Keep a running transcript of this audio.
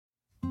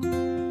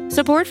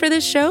Support for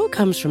this show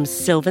comes from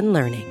Sylvan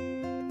Learning.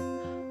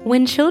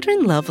 When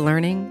children love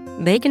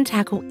learning, they can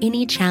tackle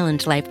any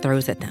challenge life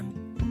throws at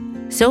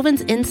them.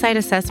 Sylvan's Insight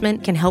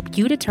Assessment can help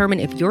you determine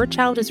if your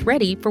child is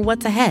ready for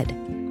what's ahead.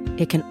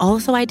 It can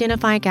also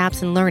identify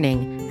gaps in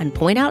learning and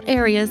point out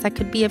areas that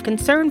could be of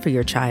concern for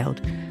your child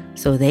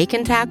so they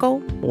can tackle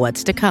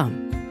what's to come.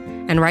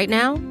 And right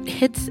now,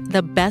 it's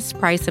the best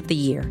price of the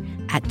year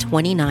at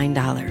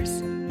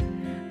 $29.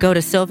 Go to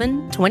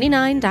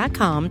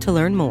sylvan29.com to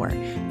learn more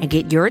and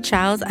get your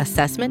child's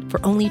assessment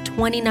for only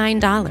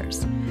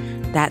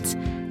 $29. That's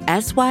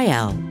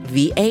SYLVAN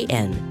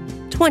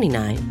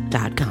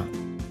 29.com.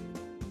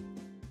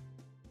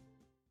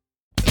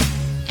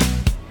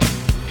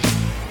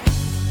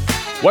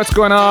 What's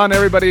going on,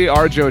 everybody?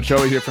 RJ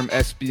Ochoa here from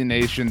SB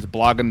Nation's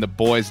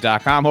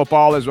bloggingtheboys.com. Hope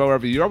all is well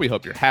wherever you are. We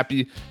hope you're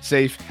happy,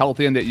 safe,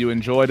 healthy, and that you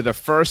enjoyed the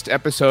first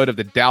episode of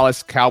the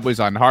Dallas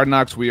Cowboys on Hard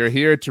Knocks. We are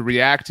here to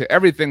react to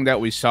everything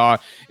that we saw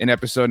in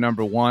episode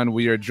number 1.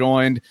 We are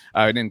joined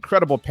an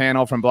incredible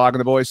panel from Blogging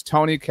the Boys.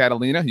 Tony,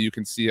 Catalina, who you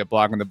can see at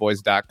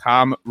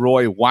bloggingtheboys.com.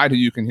 Roy White, who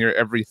you can hear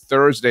every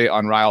Thursday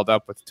on Riled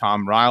Up with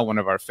Tom Ryle, one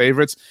of our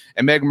favorites.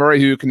 And Meg Murray,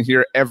 who you can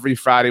hear every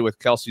Friday with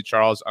Kelsey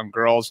Charles on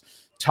Girls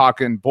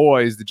Talking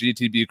Boys. The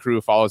GTB crew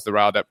follows the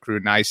Riled Up crew.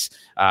 Nice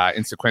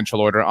in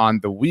sequential order on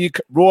the week.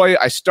 Roy,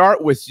 I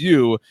start with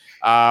you.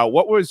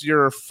 What was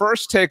your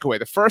first takeaway?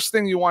 The first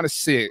thing you want to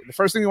see? The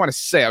first thing you want to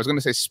say? I was going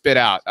to say spit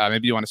out.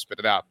 Maybe you want to spit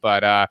it out.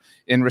 But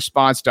in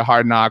response to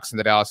Hard Knocks and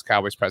the Dallas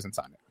Cowboys' presence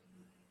on it.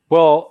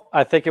 Well,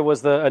 I think it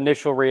was the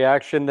initial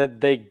reaction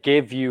that they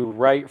give you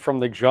right from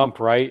the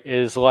jump, right?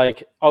 Is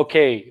like,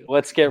 okay,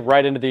 let's get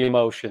right into the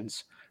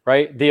emotions,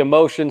 right? The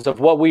emotions of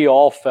what we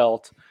all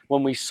felt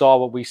when we saw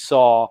what we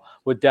saw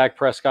with Dak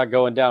Prescott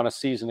going down a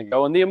season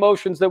ago, and the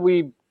emotions that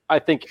we, I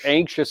think,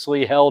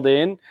 anxiously held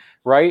in,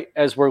 right,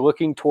 as we're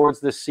looking towards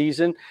this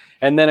season.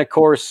 And then, of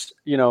course,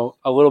 you know,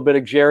 a little bit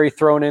of Jerry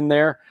thrown in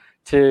there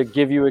to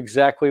give you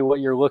exactly what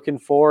you're looking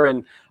for,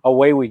 and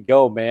away we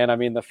go, man. I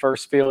mean, the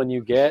first feeling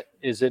you get,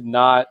 is it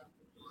not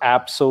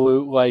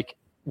absolute, like,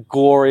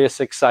 glorious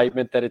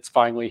excitement that it's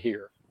finally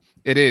here?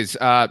 It is.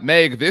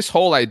 Meg, this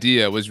whole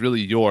idea was really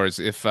yours,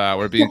 if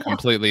we're being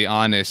completely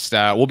honest.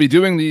 We'll be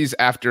doing these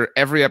after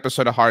every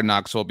episode of Hard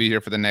Knocks. So we'll be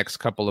here for the next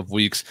couple of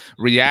weeks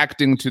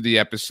reacting to the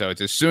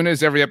episodes. As soon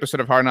as every episode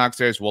of Hard Knocks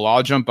airs, we'll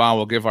all jump on.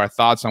 We'll give our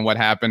thoughts on what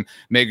happened.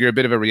 Meg, you're a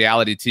bit of a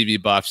reality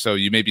TV buff, so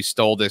you maybe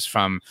stole this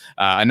from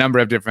a number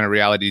of different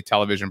reality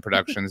television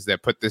productions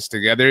that put this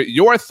together.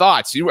 Your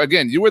thoughts. You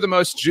were the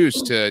most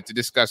juiced to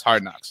discuss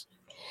Hard Knocks.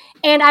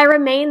 And I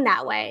remain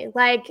that way.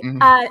 Like,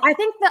 I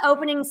think the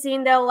opening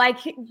scene, though, like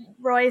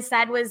Roy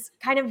said, was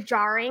kind of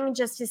jarring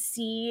just to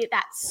see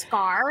that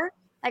scar.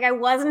 Like, I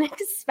wasn't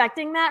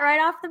expecting that right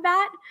off the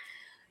bat.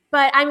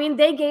 But, I mean,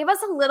 they gave us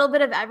a little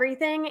bit of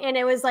everything, and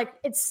it was like,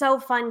 it's so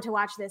fun to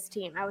watch this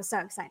team. I was so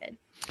excited.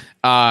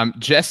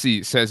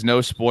 Jesse says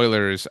no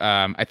spoilers.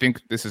 I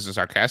think this is a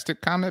sarcastic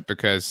comment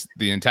because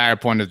the entire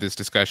point of this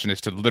discussion is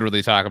to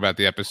literally talk about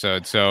the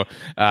episode. So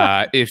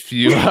if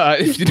you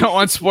don't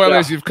want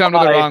spoilers, you've come to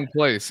the wrong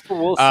place.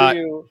 We'll see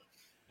you.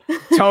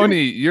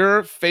 Tony,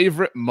 your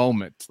favorite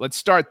moment. Let's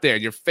start there.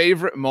 Your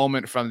favorite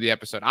moment from the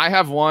episode. I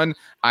have one.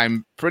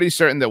 I'm pretty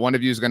certain that one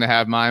of you is going to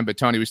have mine, but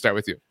Tony, we start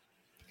with you.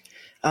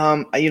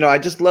 I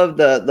just love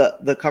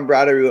the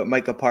camaraderie with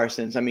Micah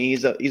Parsons. I mean,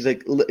 he's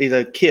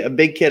a kid, a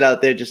big kid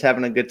out there just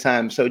having a good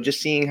time. So just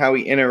seeing how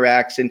he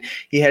interacts, and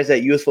he has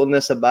that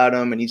youthfulness about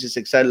him, and he's just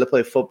excited to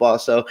play football.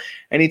 So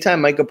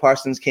anytime Micah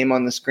Parsons came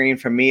on the screen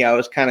for me, I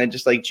was kind of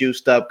just like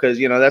juiced up because,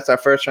 that's our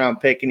first round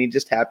pick, and he's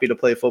just happy to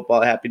play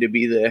football, happy to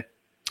be there.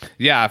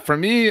 Yeah, for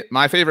me,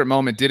 my favorite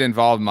moment did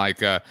involve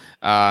Micah.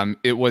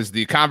 It was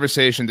the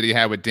conversation that he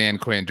had with Dan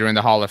Quinn during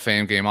the Hall of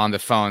Fame game on the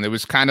phone. It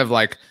was kind of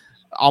like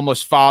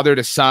almost father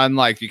to son,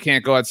 like you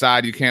can't go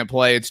outside, you can't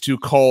play, it's too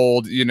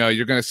cold, you're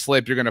going to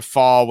slip, you're going to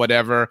fall,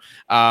 whatever.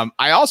 I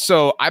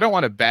don't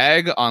want to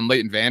bag on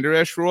Leighton Vander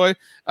Esch, Roy,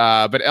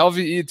 but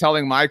LVE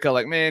telling Micah,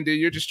 like, man, dude,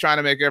 you're just trying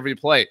to make every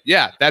play.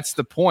 Yeah, that's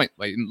the point,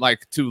 Leighton,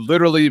 like to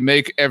literally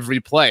make every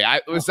play.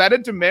 Was that a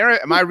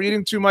demerit? Am I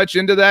reading too much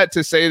into that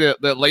to say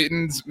that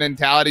Leighton's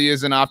mentality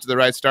isn't off to the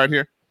right start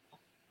here?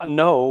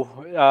 No,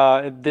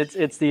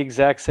 it's the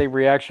exact same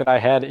reaction I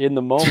had in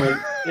the moment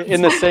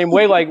in the same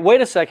way. Like, wait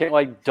a second,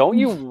 like, don't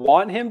you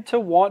want him to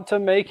want to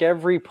make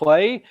every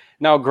play?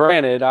 Now,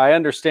 granted, I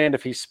understand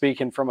if he's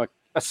speaking from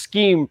a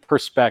scheme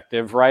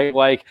perspective, right?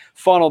 Like,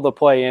 funnel the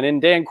play in.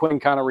 And Dan Quinn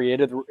kind of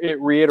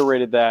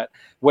reiterated that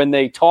when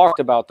they talked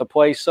about the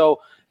play. So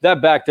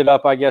that backed it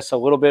up, I guess, a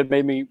little bit,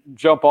 made me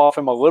jump off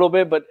him a little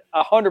bit. But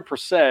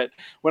 100%,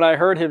 when I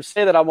heard him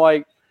say that, I'm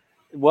like,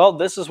 well,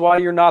 this is why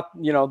you're not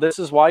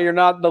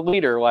the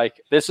leader. Like,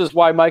 this is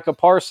why Micah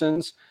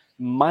Parsons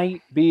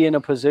might be in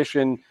a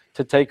position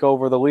to take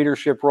over the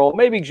leadership role,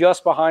 maybe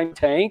just behind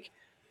Tank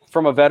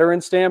from a veteran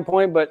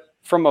standpoint, but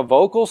from a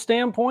vocal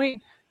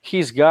standpoint,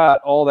 he's got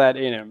all that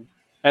in him,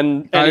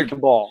 and he can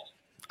ball.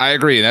 I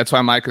agree. That's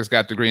why Micah's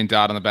got the green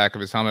dot on the back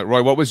of his helmet.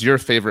 Roy, what was your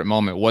favorite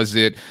moment? Was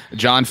it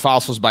John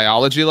Fossil's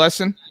biology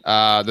lesson,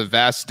 the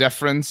vast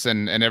deference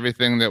and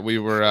everything that we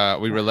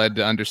were led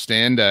to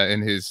understand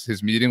in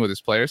his meeting with his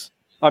players?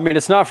 I mean,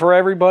 it's not for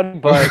everybody,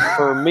 but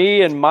for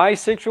me and my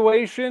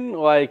situation,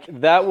 like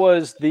that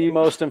was the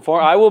most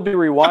important. I will be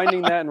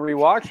rewinding that and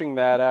rewatching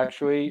that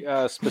actually,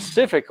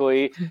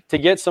 specifically to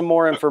get some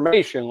more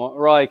information.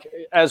 Like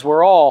as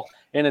we're all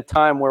in a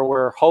time where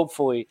we're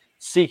hopefully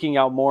seeking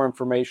out more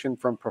information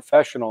from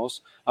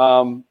professionals.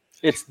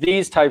 It's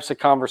these types of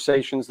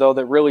conversations, though,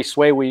 that really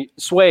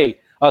sway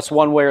us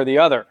one way or the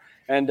other.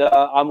 And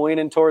I'm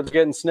leaning towards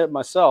getting snipped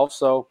myself.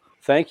 So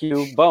thank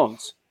you,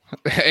 Bones.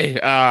 Hey,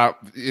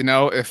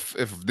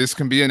 if this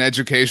can be an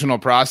educational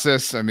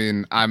process, I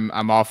mean,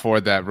 I'm all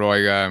for that,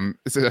 Roy.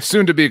 It's a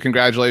soon to be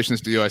congratulations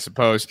to you, I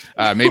suppose.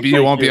 Maybe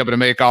you won't be able to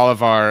make all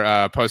of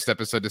our post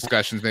episode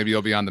discussions. Maybe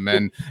you'll be on the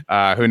men.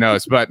 Who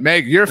knows? But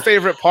Meg, your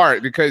favorite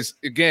part, because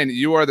again,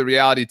 you are the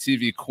reality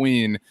TV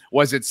queen.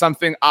 Was it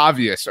something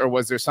obvious, or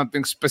was there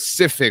something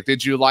specific?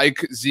 Did you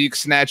like Zeke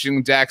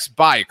snatching Dak's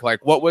bike?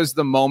 Like, what was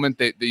the moment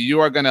that you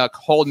are going to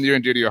hold near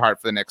and dear to your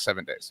heart for the next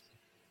 7 days?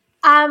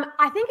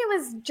 I think it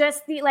was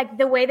just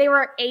the way they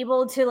were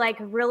able to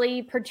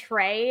really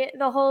portray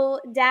the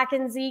whole Dak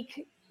and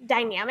Zeke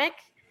dynamic.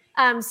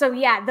 So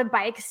yeah, the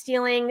bike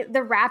stealing,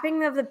 the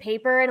wrapping of the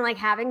paper and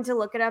having to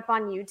look it up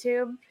on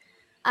YouTube.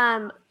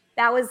 It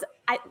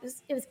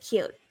was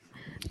cute.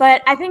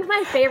 But I think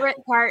my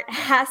favorite part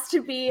has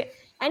to be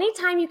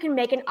anytime you can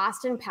make an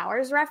Austin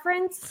Powers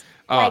reference,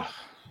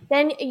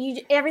 then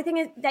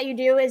everything that you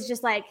do is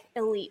just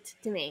elite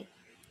to me.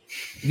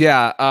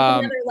 Yeah.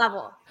 Another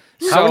level.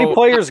 How many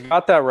players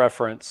got that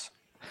reference?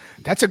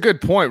 That's a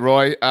good point,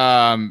 Roy.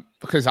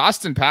 Because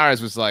Austin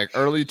Powers was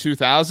early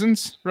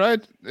 2000s,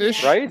 right?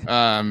 Ish. Right.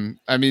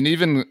 I mean,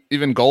 even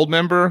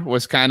Goldmember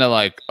was kind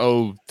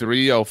of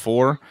 03,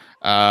 04.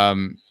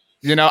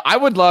 I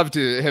would love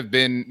to have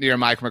been near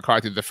Mike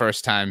McCarthy the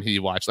first time he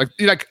watched.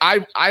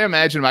 I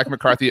imagine Mike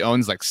McCarthy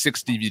owns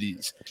 6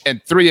 DVDs,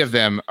 and 3 of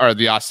them are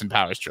the Austin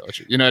Powers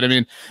trilogy. You know what I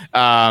mean?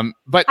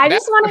 But I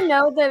just want to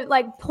know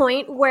the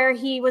point where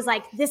he was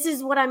 "This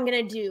is what I'm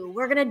gonna do.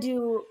 We're gonna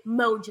do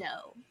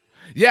Mojo."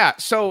 Yeah.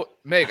 So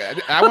Meg,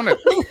 I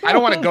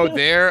don't want to go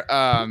there.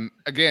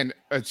 Again,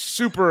 a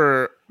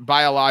super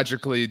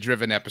biologically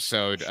driven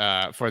episode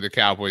for the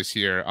Cowboys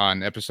here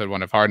on episode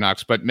 1 of Hard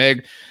Knocks. But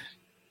Meg,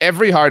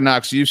 every Hard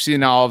Knocks, you've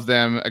seen all of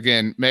them.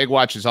 Again, Meg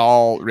watches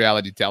all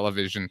reality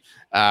television.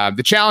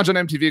 The Challenge on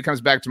MTV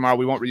comes back tomorrow.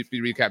 We won't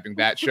be recapping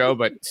that show,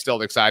 but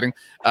still exciting.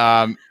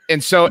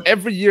 And so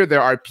every year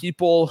there are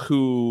people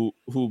who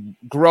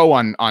grow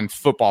on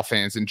football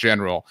fans in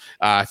general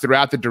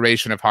throughout the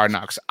duration of Hard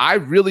Knocks. I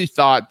really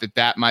thought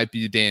that might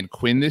be Dan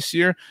Quinn this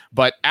year,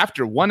 but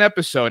after one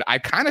episode, I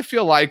kind of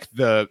feel like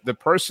the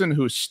person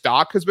whose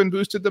stock has been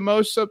boosted the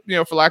most, for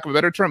lack of a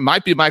better term,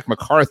 might be Mike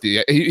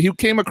McCarthy. He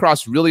came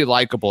across really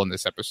likable in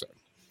this episode.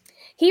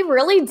 He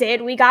really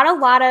did. We got a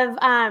lot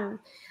of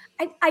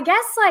I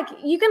guess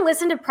you can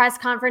listen to press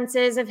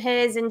conferences of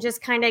his and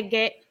just kind of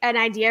get an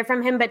idea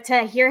from him, but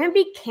to hear him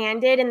be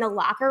candid in the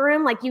locker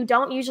room, you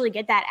don't usually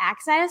get that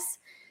access.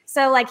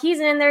 So he's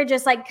in there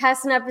just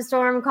cussing up a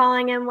storm,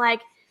 calling him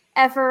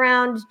F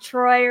around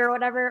Troy or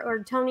whatever,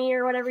 or Tony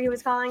or whatever he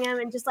was calling him.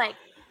 And just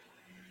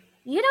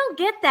you don't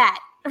get that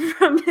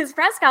from his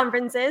press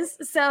conferences.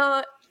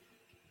 So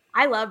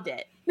I loved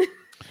it.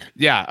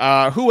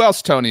 Yeah. Who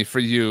else, Tony, for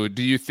you,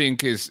 do you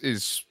think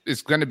is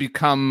going to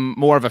become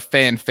more of a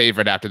fan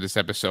favorite after this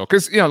episode?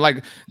 Because,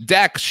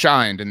 Dak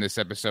shined in this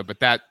episode, but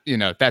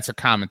that's a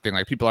common thing.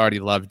 People already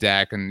love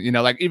Dak. And,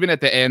 even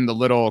at the end, the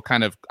little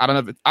kind of, I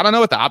don't know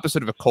what the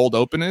opposite of a cold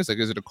open is.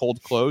 Is it a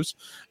cold close?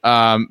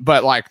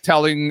 But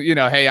telling,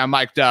 hey, I'm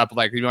mic'd up,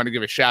 you want to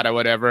give a shout out,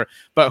 whatever.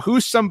 But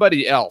who's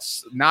somebody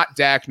else, not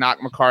Dak,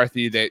 not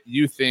McCarthy, that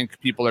you think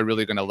people are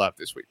really going to love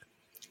this week?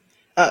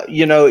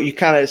 You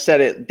kind of said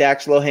it,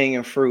 Dak's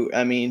low-hanging fruit.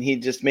 I mean, he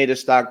just made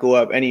his stock go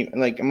up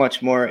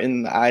much more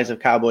in the eyes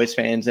of Cowboys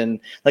fans, and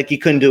he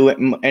couldn't do it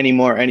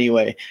anymore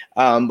anyway.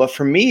 But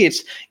for me,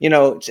 it's,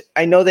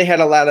 I know they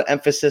had a lot of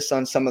emphasis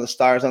on some of the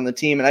stars on the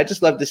team, and I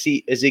just love to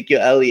see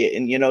Ezekiel Elliott.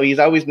 And, he's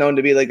always known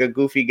to be a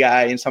goofy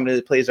guy and somebody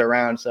that plays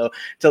around. So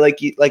to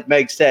like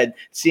Meg said,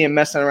 see him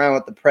messing around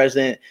with the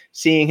president,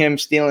 seeing him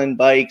stealing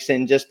bikes,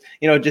 and just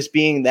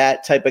being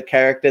that type of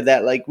character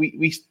that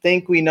we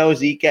think we know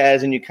Zeke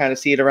as, and you kind of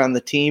see it around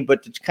the team,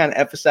 but to kind of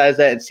emphasize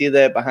that and see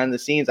that behind the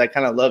scenes, I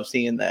kind of love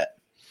seeing that.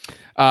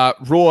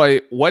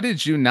 Roy, what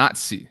did you not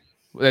see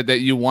that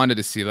you wanted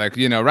to see?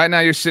 Right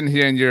now you're sitting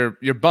here and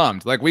you're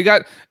bummed. We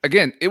got,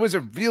 again, it was a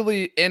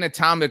really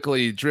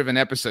anatomically driven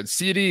episode.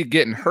 CD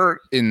getting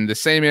hurt in the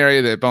same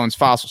area that Bones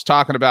Foss was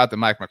talking about, that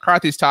Mike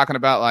McCarthy's talking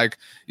about.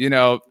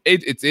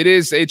 It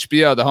is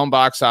HBO. The home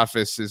box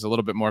office is a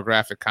little bit more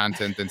graphic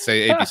content than,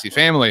 say, ABC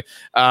Family.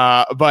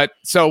 But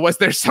so was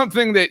there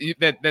something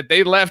that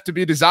they left to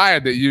be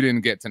desired that you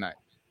didn't get tonight?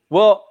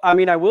 Well, I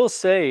mean, I will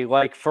say,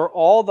 for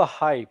all the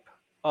hype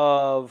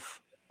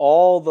of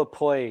all the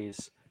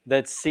plays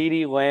that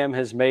CeeDee Lamb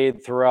has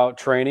made throughout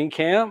training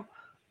camp,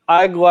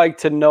 I'd like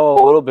to know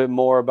a little bit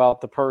more about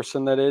the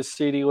person that is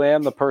CeeDee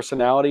Lamb, the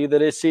personality that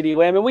is CeeDee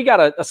Lamb. And we got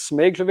a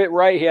smidge of it,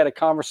 right? He had a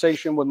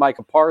conversation with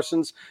Micah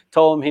Parsons,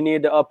 told him he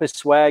needed to up his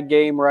swag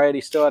game, right?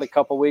 He still had a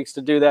couple weeks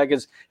to do that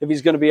because if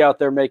he's going to be out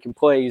there making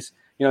plays,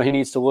 he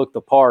needs to look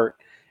the part.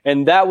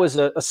 And that was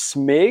a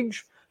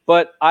smidge.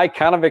 But I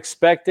kind of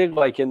expected,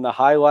 like in the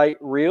highlight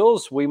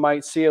reels, we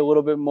might see a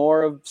little bit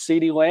more of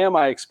CeeDee Lamb.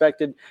 I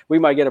expected we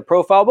might get a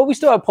profile, but we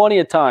still have plenty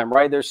of time,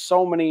 right? There's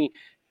so many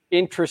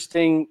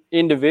interesting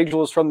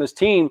individuals from this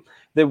team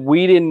that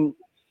we didn't,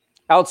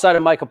 outside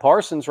of Micah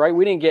Parsons, right?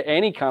 We didn't get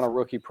any kind of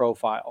rookie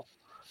profile.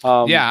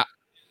 Yeah,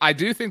 I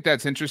do think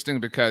that's interesting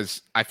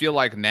because I feel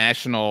like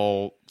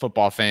national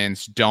football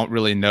fans don't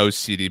really know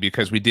CeeDee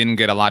because we didn't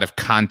get a lot of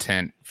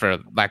content, for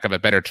lack of a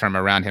better term,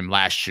 around him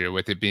last year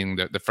with it being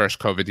the first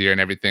COVID year and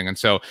everything. And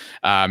so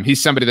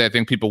he's somebody that I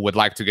think people would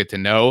like to get to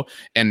know.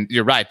 And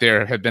you're right,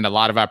 there have been a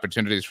lot of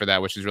opportunities for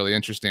that, which is really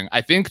interesting.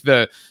 I think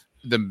the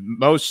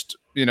most,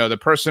 the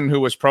person who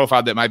was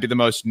profiled that might be the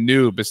most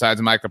new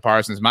besides Micah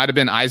Parsons might have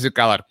been Isaac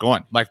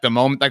Alarcon. Like the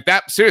moment, like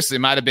that seriously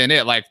might have been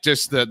it. Like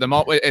just the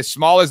moment, as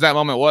small as that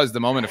moment was, the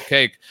moment of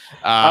cake.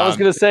 I was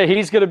going to say,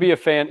 he's going to be a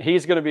fan.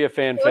 He's going to be a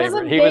fan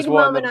favorite. He was a big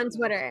moment on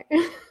Twitter.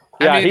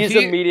 Yeah, I mean, he's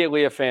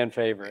immediately a fan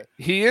favorite.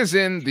 He is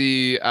in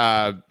the,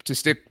 to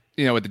stick,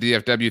 with the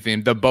DFW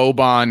theme, the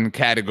Boban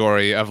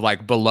category of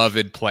like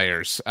beloved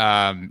players.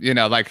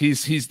 Like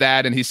he's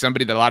that, and he's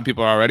somebody that a lot of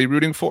people are already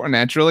rooting for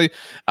naturally.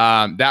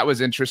 That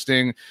was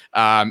interesting.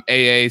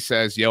 AA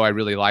says, I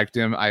really liked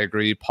him. I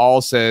agree.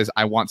 Paul says,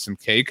 I want some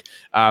cake.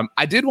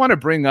 I did want to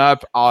bring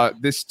up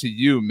this to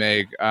you,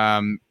 Meg.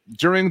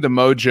 During the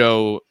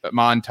Mojo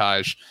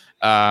montage,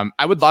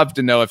 I would love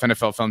to know if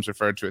NFL Films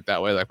referred to it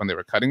that way, like when they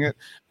were cutting it.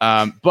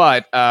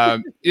 But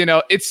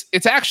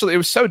it's actually, it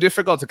was so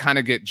difficult to kind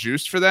of get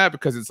juiced for that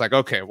because it's like,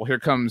 okay, well, here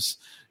comes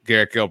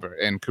Garrett Gilbert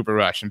and Cooper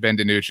Rush and Ben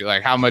DiNucci.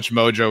 Like, how much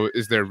mojo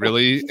is there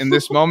really in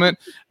this moment?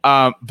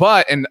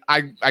 And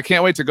I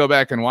can't wait to go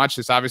back and watch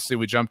this. Obviously,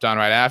 we jumped on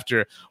right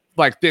after.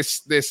 Like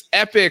this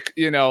epic,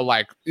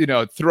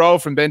 throw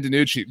from Ben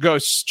DiNucci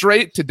goes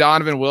straight to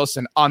Donovan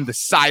Wilson on the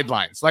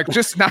sidelines. Like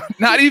just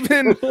not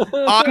even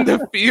on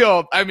the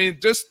field. I mean,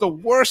 just the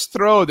worst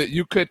throw that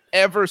you could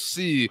ever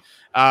see.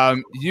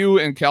 You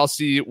and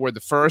Kelsey were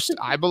the first,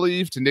 I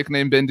believe, to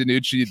nickname Ben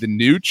DiNucci the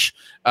Nooch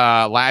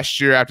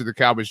last year after the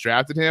Cowboys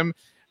drafted him.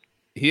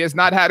 He has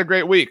not had a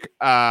great week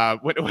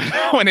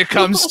when it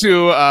comes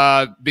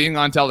to being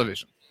on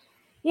television.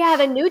 Yeah,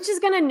 the Nooch is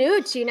gonna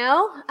nooch, he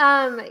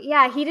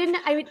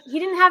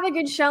didn't have a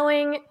good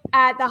showing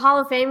at the Hall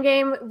of Fame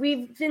game.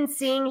 We've been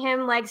seeing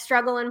him like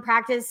struggle in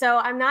practice, so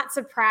I'm not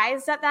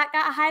surprised that got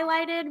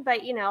highlighted.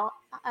 But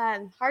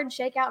hard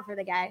shakeout for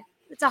the guy.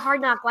 It's a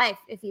hard knock life,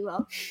 if you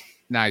will.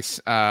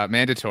 Nice,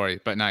 mandatory,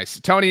 but nice.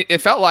 Tony, it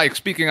felt like,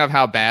 speaking of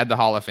how bad the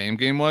Hall of Fame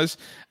game was,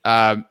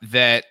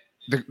 that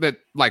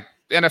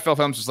NFL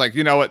Films was like,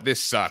 you know what, this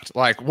sucked.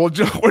 Like, we're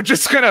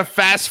just going to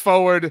fast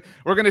forward.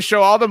 We're going to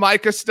show all the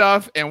Micah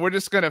stuff, and we're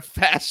just going to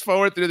fast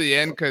forward through the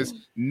end because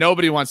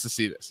nobody wants to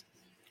see this.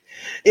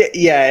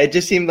 Yeah, it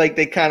just seemed like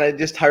they kind of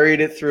just hurried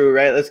it through,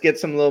 right? Let's get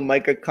some little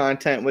Micah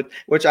content,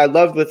 which I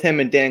loved with him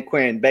and Dan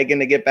Quinn, begging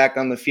to get back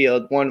on the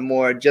field, one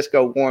more, just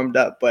go warmed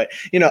up. But,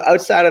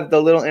 outside of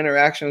the little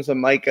interactions with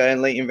Micah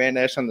and Leighton Van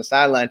Der Esch on the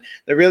sideline,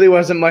 there really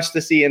wasn't much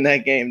to see in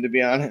that game, to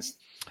be honest.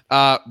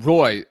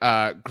 Roy,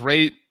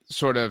 great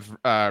sort of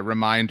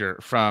reminder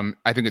from,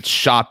 I think it's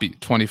Shoppy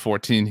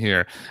 2014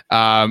 here.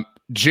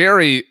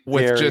 Jerry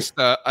with just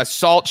a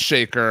salt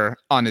shaker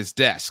on his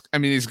desk. I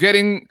mean, he's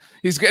getting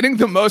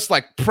the most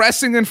like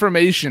pressing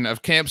information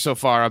of camp so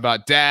far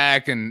about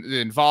Dak and the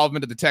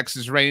involvement of the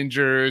Texas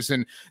Rangers,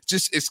 and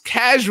just is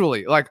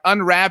casually like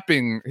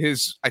unwrapping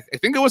his, I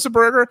think it was a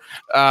burger.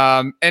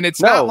 And it's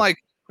not like,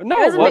 no,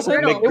 it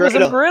wasn't. It was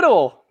a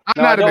griddle.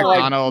 I'm not a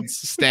McDonald's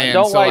stand,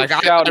 so I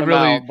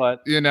really, out,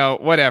 but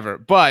whatever.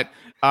 But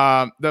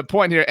the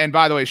point here, and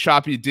by the way,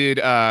 Shoppy did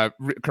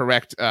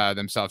correct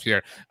themselves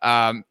here.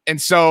 And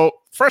so,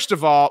 first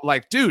of all,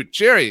 like, dude,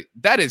 Jerry,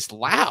 that is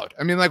loud.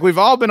 I mean, like, we've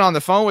all been on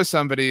the phone with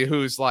somebody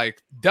who's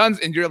like done,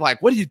 and you're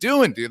like, what are you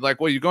doing, dude? Like,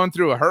 you going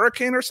through a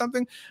hurricane or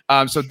something?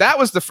 So that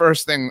was the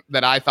first thing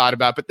that I thought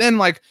about. But then,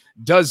 like,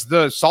 does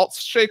the salt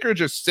shaker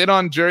just sit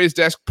on Jerry's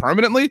desk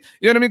permanently?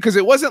 You know what I mean? Because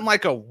it wasn't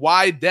like a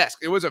wide desk.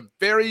 It was a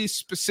very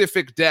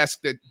specific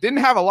desk that didn't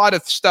have a lot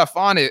of stuff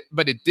on it,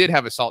 but it did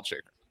have a salt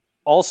shaker.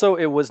 Also,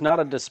 it was not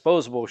a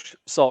disposable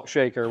salt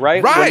shaker,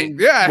 right? Right,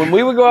 yeah. When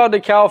we would go out to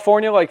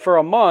California, like for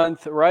a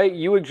month, right,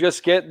 you would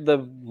just get the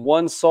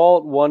one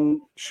salt,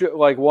 one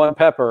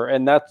pepper,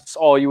 and that's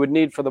all you would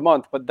need for the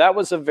month. But that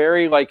was a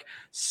very like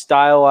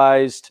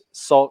stylized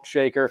salt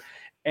shaker,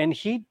 and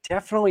he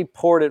definitely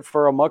poured it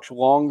for a much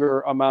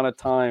longer amount of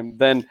time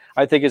than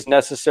I think is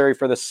necessary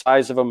for the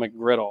size of a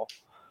McGriddle.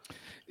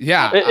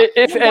 Yeah,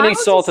 if any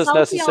salt is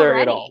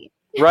necessary at all.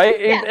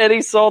 Right? Yeah.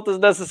 Any salt is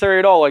necessary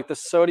at all. Like the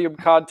sodium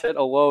content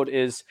alone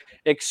is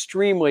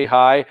extremely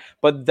high,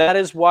 but that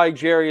is why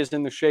Jerry is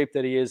in the shape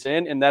that he is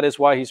in, and that is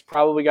why he's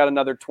probably got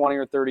another 20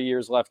 or 30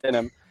 years left in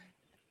him.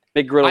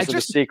 McGriddles is the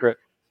secret.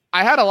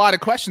 I had a lot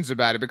of questions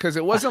about it because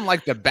it wasn't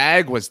like the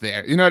bag was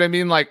there. You know what I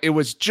mean? Like it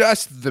was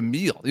just the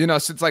meal, you know,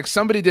 so it's like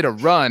somebody did a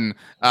run.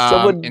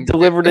 Someone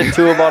delivered it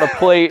to him on a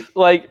plate.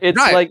 Like it's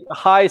Right. like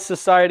high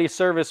society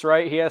service,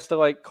 right? He has to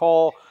like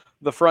call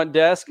the front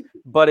desk,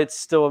 but it's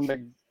still a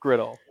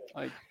McGriddle,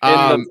 like in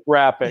the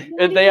wrapping.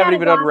 And they haven't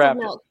even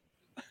unwrapped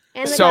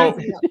it. So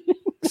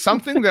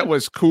something that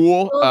was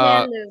cool.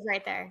 Move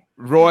right there.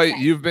 Roy,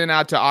 you've been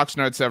out to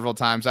Oxnard several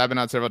times. I've been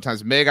out several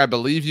times. Meg, I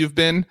believe you've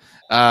been.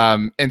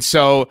 And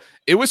so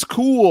it was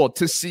cool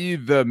to see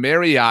the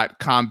Marriott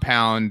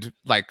compound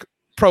like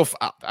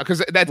profile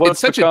because it's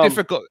such a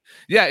difficult.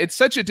 Yeah, it's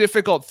such a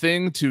difficult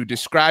thing to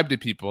describe to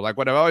people. Like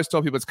what I've always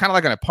told people, it's kind of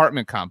like an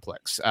apartment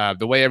complex,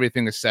 the way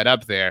everything is set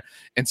up there.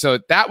 And so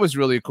that was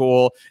really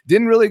cool.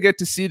 Didn't really get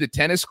to see the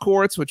tennis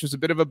courts, which was a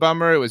bit of a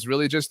bummer. It was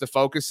really just the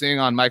focusing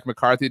on Mike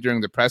McCarthy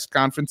during the press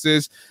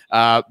conferences.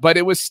 But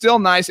it was still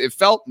nice. It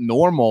felt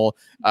normal,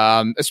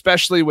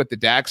 especially with the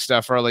Dak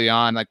stuff early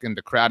on, like in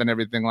the crowd and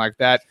everything like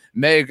that.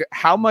 Meg,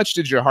 how much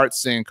did your heart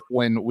sink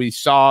when we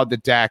saw the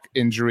Dak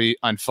injury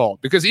unfold?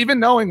 Because even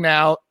knowing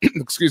now,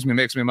 excuse me,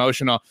 makes me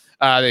emotional,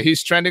 that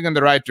he's trending in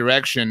the right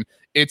direction,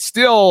 it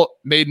still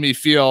made me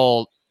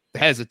feel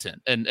hesitant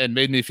and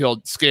made me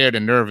feel scared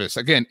and nervous.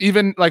 Again,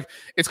 even like,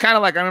 it's kind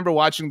of like, I remember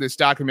watching this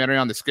documentary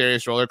on the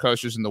scariest roller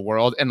coasters in the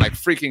world and like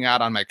freaking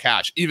out on my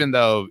couch, even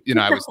though, you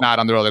know, I was not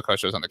on the roller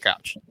coaster, I was on the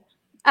couch.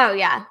 Oh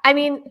yeah. I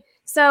mean,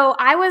 so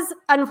I was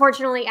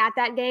unfortunately at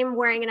that game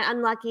wearing an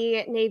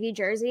unlucky Navy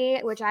jersey,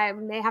 which I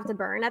may have to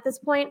burn at this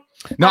point.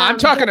 No, I'm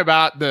talking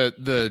about the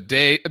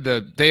day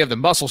of the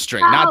muscle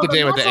strain, not the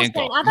day with the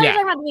ankle. I thought you were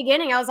talking about the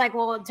beginning. I was like,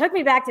 well, it took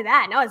me back to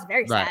that. No, it's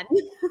very sad.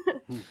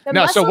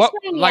 No, so what?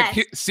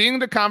 Like seeing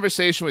the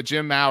conversation with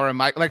Jim Maurer and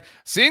Mike, like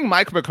seeing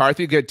Mike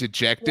McCarthy get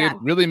dejected,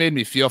 really made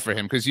me feel for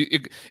him because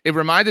it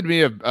reminded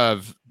me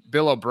of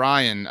Bill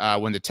O'Brien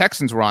when the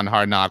Texans were on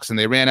Hard Knocks and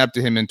they ran up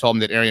to him and told him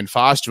that Arian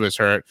Foster was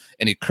hurt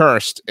and he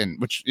cursed, and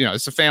which, you know,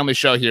 it's a family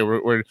show here.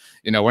 We're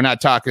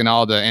not talking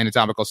all the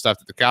anatomical stuff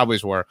that the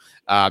Cowboys were.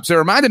 So it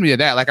reminded me of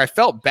that. Like I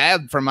felt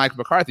bad for Mike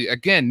McCarthy,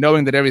 again,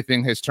 knowing that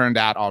everything has turned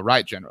out all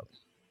right generally.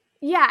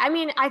 Yeah, I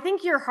mean, I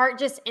think your heart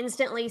just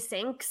instantly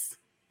sinks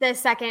the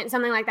second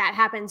something like that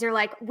happens. You're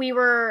like,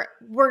 we're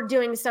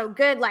doing so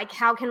good. Like,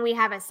 how can we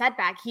have a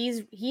setback?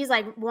 He's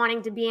like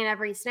wanting to be in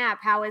every snap.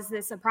 How is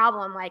this a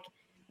problem? Like,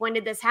 when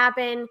did this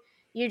happen?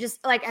 You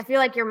just like, I feel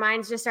like your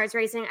mind just starts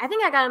racing. I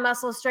think I got a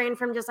muscle strain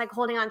from just like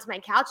holding onto my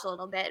couch a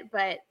little bit,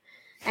 but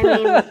I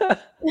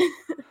mean,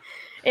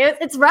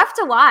 it's rough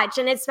to watch.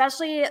 And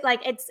especially like,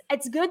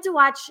 it's good to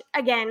watch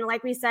again,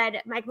 like we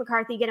said, Mike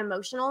McCarthy get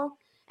emotional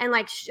and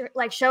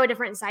like show a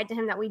different side to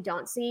him that we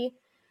don't see.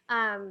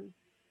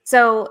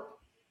 So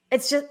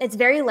it's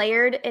very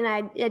layered and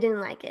I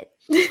didn't like it.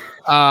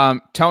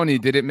 Tony,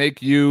 did it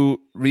make you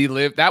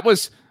relive? That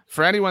was,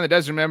 for anyone that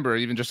does remember,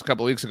 even just a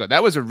couple of weeks ago,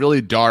 that was a really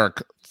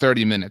dark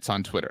 30 minutes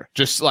on Twitter.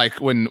 Just like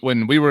when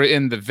we were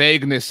in the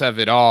vagueness of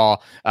it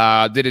all,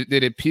 did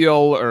it peel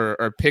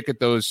or pick at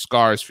those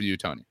scars for you,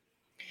 Tony?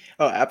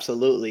 Oh,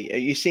 absolutely.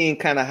 You're seeing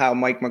kind of how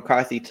Mike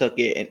McCarthy took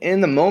it. And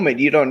in the moment,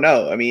 you don't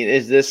know. I mean,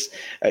 is this,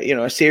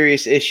 a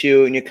serious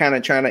issue? And you're kind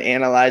of trying to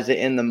analyze it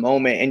in the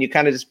moment. And you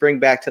kind of just bring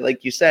back to,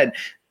 like you said,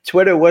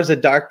 Twitter was a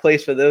dark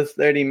place for those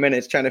 30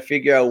 minutes trying to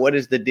figure out what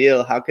is the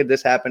deal? How could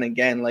this happen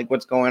again? Like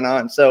what's going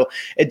on? So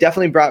it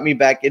definitely brought me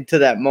back into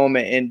that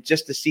moment. And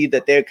just to see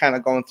that they're kind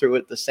of going through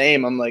it the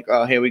same, I'm like,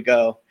 oh, here we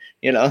go.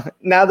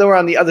 Now that we're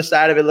on the other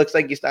side of it, looks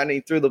like he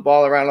threw the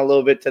ball around a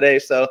little bit today.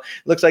 So it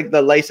looks like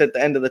the lights at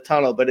the end of the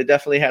tunnel, but it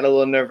definitely had a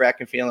little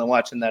nerve-wracking feeling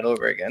watching that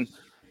over again.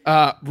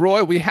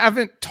 Roy, we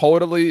haven't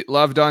totally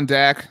loved on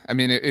Dak. I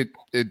mean, it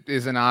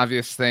is an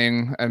obvious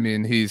thing. I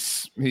mean,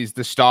 he's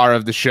the star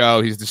of the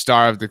show. He's the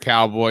star of the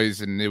Cowboys,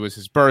 and it was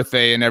his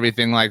birthday and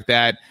everything like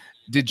that.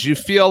 Did you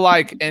feel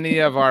like any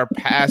of our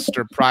past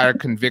or prior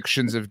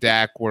convictions of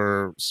Dak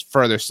were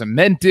further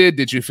cemented?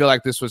 Did you feel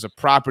like this was a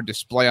proper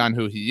display on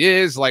who he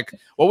is? Like,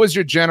 what was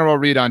your general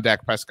read on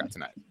Dak Prescott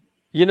tonight?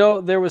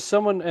 There was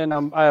someone, and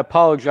I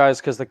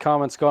apologize because the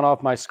comment's gone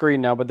off my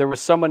screen now, but there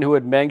was someone who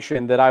had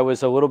mentioned that I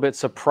was a little bit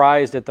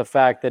surprised at the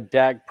fact that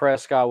Dak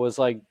Prescott was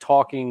like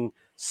talking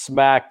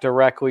smack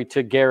directly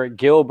to Garrett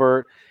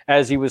Gilbert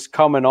as he was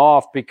coming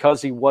off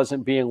because he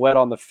wasn't being led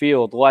on the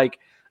field. Like,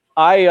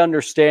 I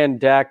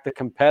understand Dak, the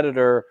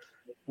competitor,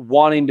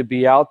 wanting to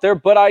be out there,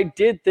 but I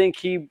did think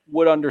he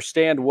would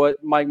understand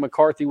what Mike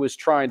McCarthy was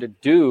trying to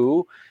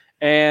do.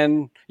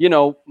 And,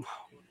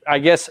 I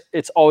guess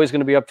it's always going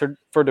to be up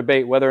for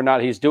debate whether or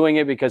not he's doing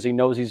it because he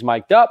knows he's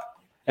mic'd up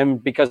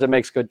and because it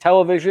makes good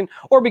television,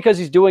 or because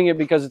he's doing it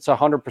because it's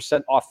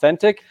 100%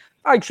 authentic.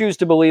 I choose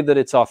to believe that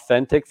it's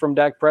authentic from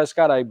Dak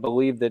Prescott. I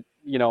believe that,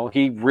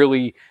 he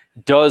really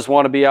does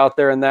want to be out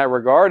there in that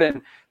regard.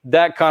 And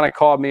that kind of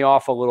caught me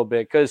off a little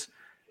bit because,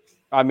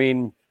 I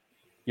mean,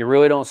 you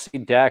really don't see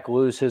Dak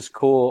lose his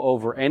cool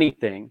over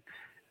anything.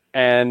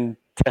 And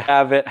to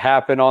have it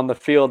happen on the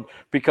field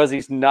because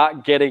he's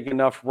not getting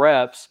enough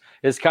reps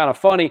is kind of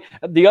funny.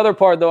 The other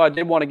part, though, I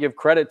did want to give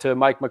credit to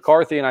Mike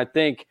McCarthy, and I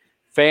think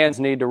fans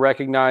need to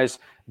recognize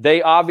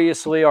they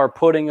obviously are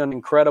putting an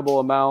incredible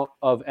amount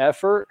of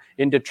effort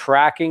into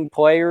tracking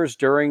players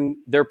during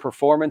their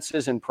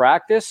performances in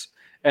practice.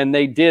 And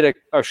they did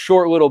a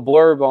short little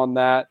blurb on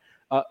that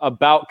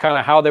about kind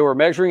of how they were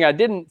measuring. I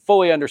didn't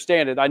fully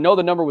understand it. I know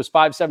the number was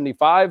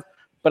 575,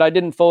 but I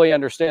didn't fully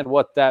understand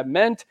what that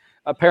meant.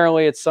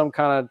 Apparently it's some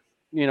kind of,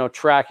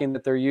 tracking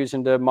that they're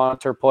using to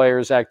monitor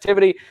players'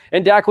 activity.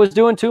 And Dak was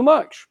doing too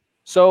much.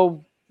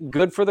 So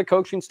good for the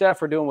coaching staff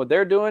for doing what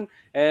they're doing.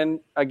 And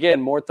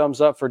again, more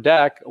thumbs up for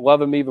Dak.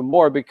 Love him even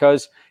more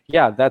because,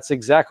 that's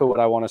exactly what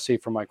I want to see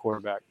from my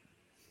quarterback.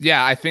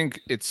 Yeah, I think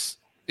it's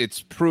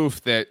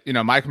proof that,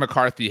 Mike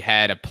McCarthy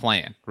had a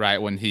plan, right?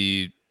 When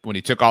he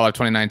took all of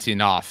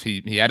 2019 off,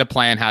 he had a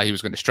plan how he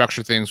was going to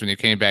structure things when he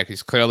came back.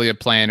 He's clearly a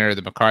planner.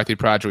 The McCarthy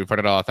project, we've heard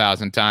it all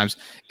 1,000 times.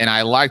 And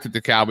I like that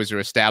the Cowboys are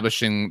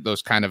establishing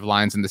those kind of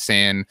lines in the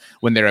sand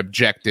when they're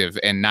objective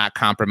and not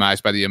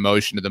compromised by the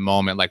emotion of the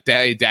moment. Like,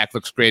 hey, Dak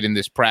looks great in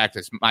this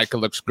practice. Micah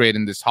looks great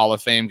in this Hall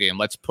of Fame game.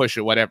 Let's push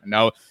it, whatever.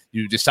 No,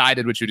 you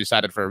decided what you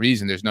decided for a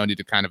reason. There's no need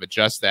to kind of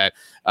adjust that.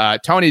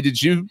 Tony, do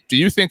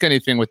you think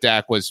anything with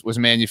Dak was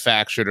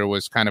manufactured or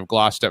was kind of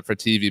glossed up for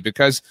TV?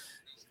 Because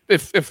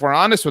if we're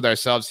honest with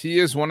ourselves, he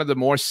is one of the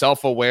more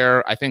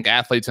self-aware, I think,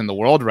 athletes in the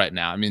world right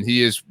now. I mean,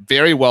 he is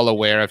very well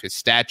aware of his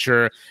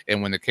stature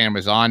and when the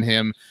camera's on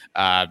him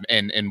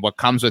and what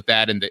comes with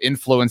that and the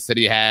influence that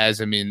he has.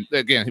 I mean,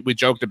 again, we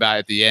joked about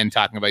at the end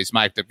talking about he's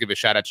mic'd up, give a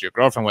shout out to your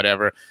girlfriend,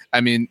 whatever.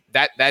 I mean,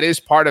 that is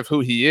part of who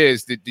he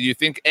is. Do you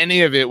think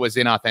any of it was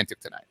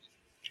inauthentic tonight?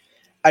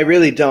 I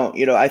really don't.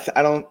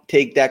 I don't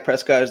take Dak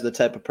Prescott as the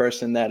type of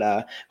person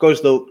that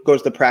goes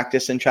to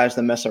practice and tries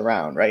to mess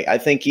around, right? I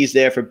think he's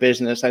there for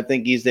business. I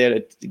think he's there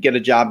to get a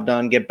job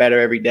done, get better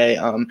every day.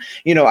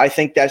 I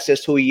think that's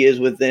just who he is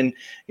within,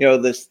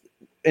 this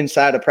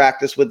inside of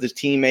practice with his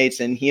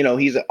teammates. And,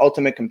 he's an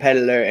ultimate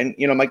competitor. And,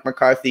 Mike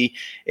McCarthy,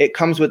 it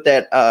comes with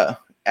that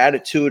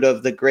attitude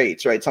of the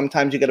greats, right?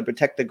 Sometimes you got to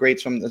protect the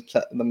greats from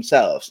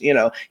themselves.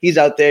 He's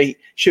out there, he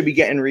should be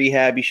getting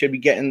rehab. He should be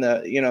getting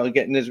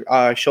getting his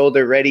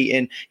shoulder ready,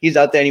 and he's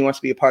out there and he wants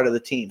to be a part of the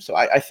team. So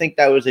I think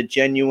that was a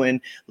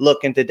genuine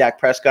look into Dak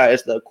Prescott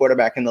as the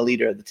quarterback and the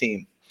leader of the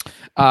team.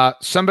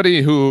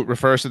 Somebody who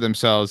refers to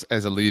themselves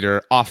as a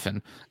leader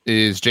often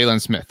is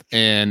Jalen Smith.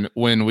 And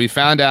when we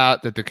found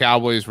out that the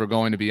Cowboys were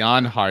going to be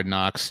on Hard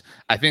Knocks,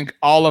 I think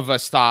all of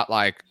us thought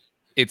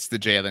it's the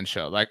Jalen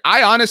show. Like,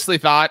 I honestly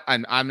thought,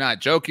 I'm not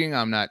joking,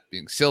 I'm not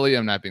being silly,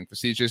 I'm not being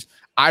facetious,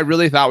 I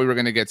really thought we were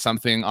going to get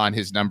something on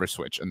his number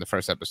switch in the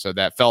first episode.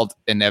 That felt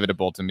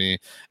inevitable to me.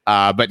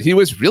 But he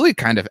was really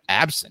kind of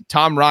absent.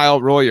 Tom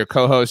Ryle, Roy, your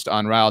co-host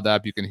on Riled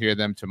Up, you can hear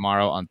them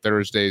tomorrow on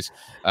Thursdays.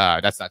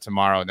 That's not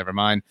tomorrow, never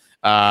mind.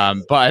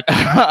 But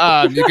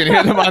you can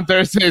hear them on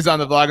Thursdays on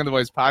the Blogging the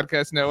Boys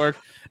podcast network.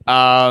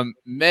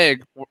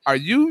 Meg, are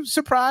you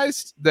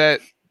surprised that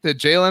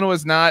Jalen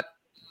was not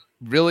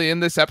really in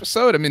this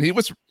episode? I mean,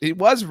 he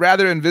was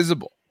rather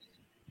invisible.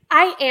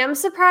 I am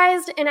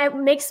surprised, and it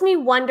makes me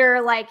wonder,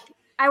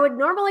 I would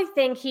normally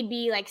think he'd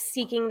be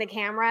seeking the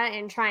camera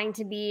and trying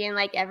to be in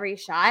every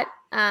shot.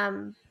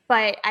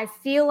 But I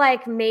feel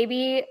like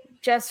maybe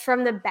just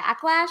from the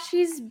backlash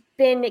he's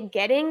been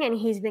getting, and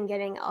he's been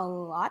getting a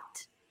lot,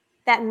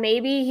 that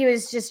maybe he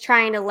was just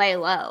trying to lay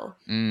low.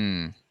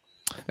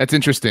 That's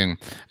interesting.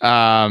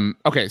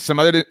 Okay, some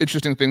other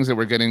interesting things that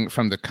we're getting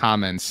from the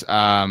comments.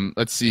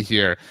 Let's see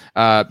here.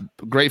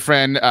 Great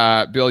friend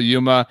Bill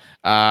Yuma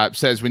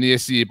says we need to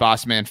see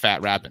Boss Man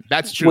fat rapping.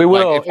 That's true. We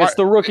will. It's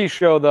the rookie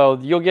show, though.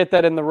 You'll get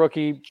that in the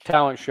rookie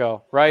talent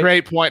show, right?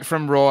 Great point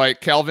from Roy.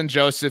 Kelvin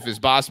Joseph is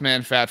Boss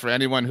Man fat for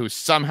anyone who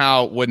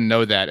somehow wouldn't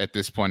know that at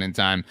this point in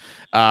time.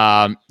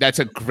 That's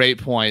a great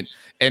point.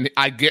 And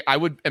I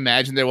would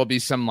imagine there will be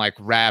some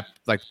rap,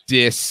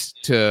 diss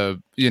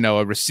to,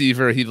 a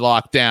receiver he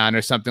locked down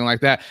or something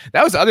like that.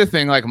 That was the other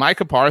thing,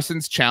 Micah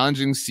Parsons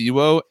challenging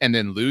Siwo and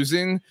then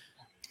losing.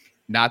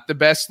 Not the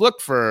best look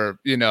for,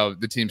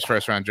 the team's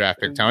first round draft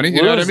pick, Tony.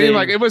 You know what I mean?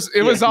 It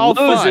was all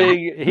fun.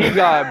 He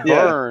got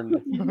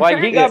burned.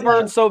 He got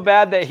burned so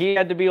bad that he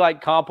had to be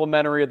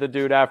complimentary of the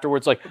dude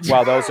afterwards.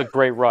 Wow, that was a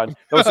great run.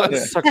 That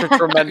was such a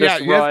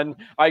tremendous run.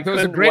 It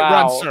was a great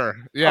run, sir.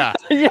 Yeah.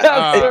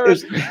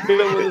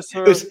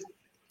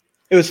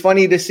 It was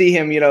funny to see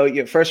him,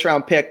 your first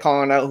round pick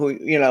calling out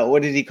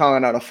what is he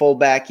calling out? A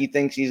fullback. He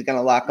thinks he's going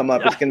to lock him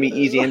up. It's going to be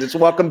easy. And it's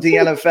welcome to the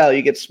NFL.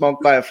 You get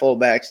smoked by a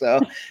fullback. So,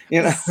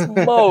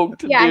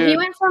 Smoked. Yeah, dude. He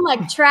went from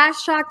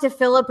trash talk to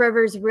Phillip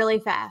Rivers really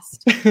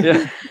fast.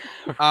 Yeah.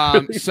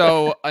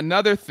 So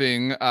another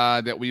thing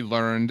that we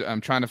learned, I'm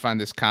trying to find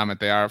this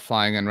comment. They are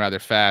flying in rather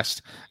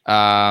fast.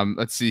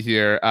 Let's see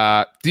here.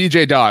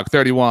 DJ Dog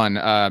 31.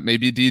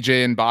 Maybe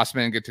DJ and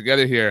Bossman get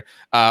together here.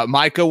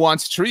 Micah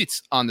wants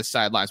treats on the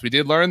sidelines. We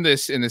did learn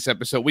this in this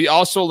episode. We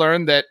also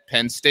learned that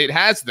Penn State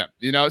has them,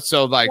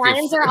 so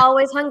Lions are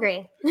always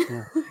hungry.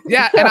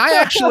 Yeah. And I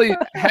actually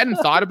hadn't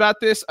thought about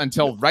this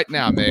until right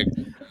now, Meg,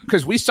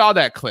 because we saw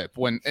that clip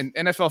when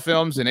NFL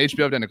Films and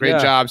HBO have done a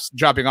great job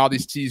dropping all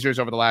these teasers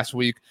over the last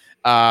week.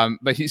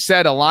 But he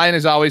said a lion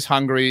is always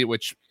hungry,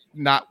 which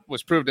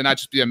was proved to not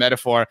just be a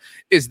metaphor.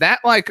 Is that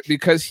like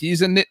because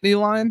he's a Nittany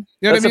Lion?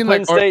 You know That's what I mean? a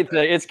Penn State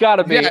thing. It's got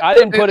to be. I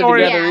didn't put it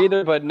together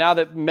either, but now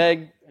that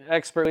Meg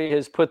expertly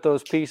has put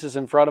those pieces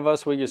in front of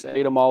us, we just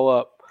ate them all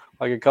up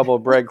like a couple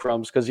of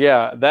breadcrumbs. Because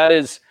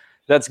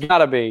that's got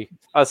to be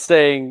us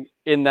staying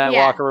in that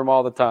locker room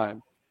all the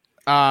time.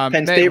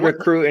 Penn State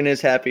recruiting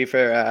is happy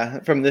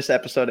for from this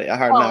episode of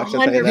Hard Knocks.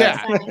 I'll tell you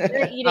that.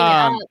 They're eating it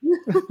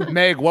up.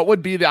 Meg, what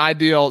would be the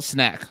ideal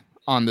snack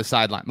on the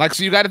sideline? Like,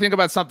 so you got to think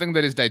about something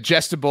that is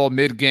digestible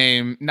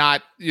mid-game,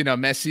 not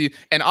messy.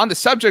 And on the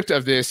subject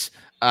of this,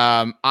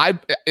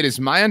 it is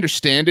my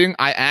understanding.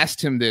 I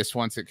asked him this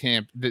once at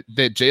camp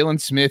that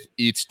Jalen Smith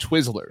eats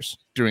Twizzlers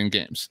during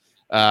games.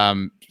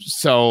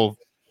 So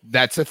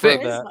that's a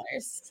thing.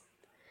 Twizzlers.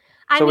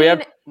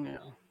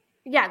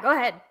 Yeah, go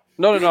ahead.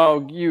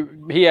 No.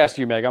 He asked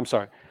you, Meg. I'm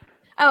sorry.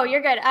 Oh,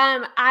 you're good.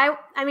 I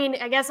mean,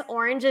 I guess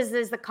oranges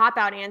is the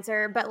cop-out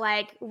answer, but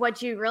like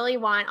what you really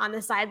want on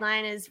the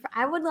sideline is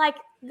I would like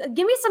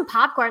give me some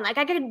popcorn. Like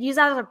I could use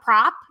that as a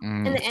prop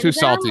in the end too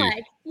zone. salty.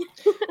 Like,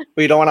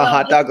 but you don't want a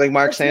hot dog like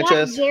Mark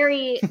Sanchez?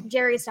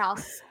 Jerry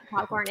Styles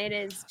popcorn. It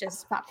is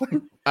just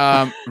popcorn.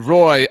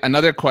 Roy,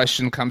 another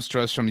question comes to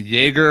us from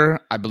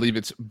Jaeger. I believe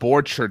it's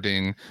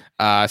Borcherding.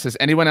 Says,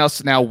 anyone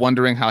else now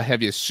wondering how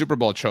heavy a Super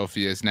Bowl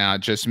trophy is now?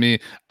 Just me.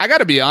 I got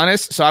to be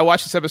honest. So I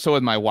watched this episode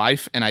with my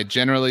wife, and I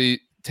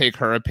generally take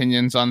her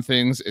opinions on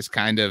things as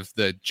kind of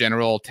the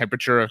general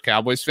temperature of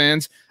Cowboys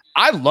fans.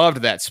 I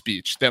loved that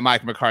speech that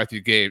Mike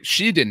McCarthy gave.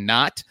 She did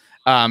not.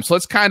 So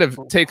let's kind of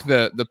take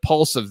the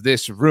pulse of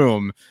this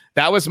room.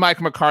 That was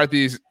Mike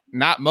McCarthy's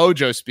not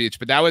mojo speech,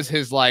 but that was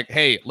his like,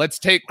 hey, let's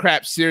take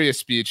crap serious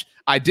speech.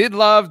 I did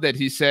love that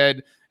he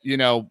said,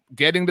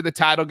 getting to the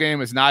title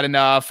game is not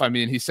enough. I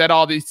mean, he said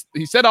all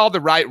the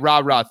right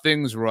rah-rah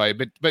things, Roy,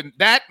 but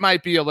that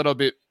might be a little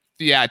bit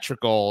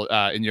theatrical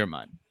in your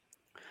mind.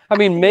 I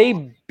mean,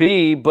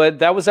 maybe, but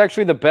that was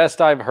actually the best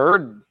I've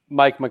heard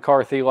Mike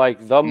McCarthy,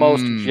 like the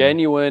most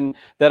genuine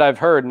that I've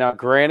heard. Now,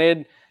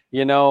 granted,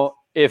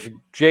 if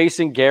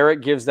Jason Garrett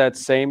gives that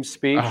same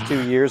speech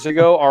 2 years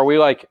ago, are we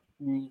like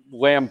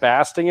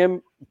lambasting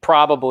him?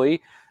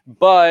 Probably.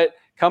 But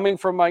coming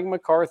from Mike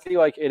McCarthy,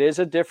 like it is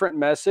a different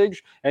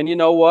message. And you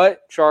know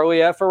what?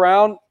 Charlie F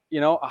around,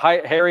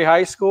 Harry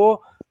High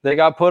School, they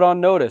got put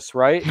on notice,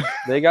 right?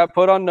 They got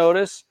put on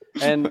notice.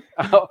 And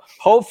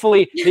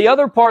hopefully the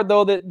other part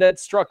though that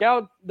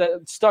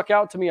stuck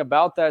out to me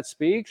about that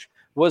speech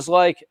was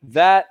like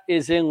that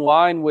is in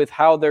line with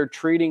how they're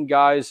treating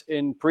guys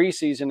in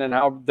preseason and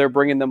how they're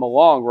bringing them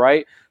along,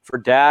 right? For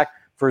Dak,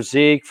 for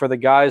Zeke, for the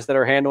guys that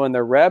are handling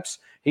their reps.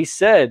 He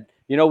said,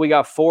 we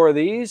got 4 of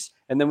these,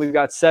 and then we've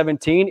got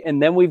 17,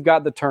 and then we've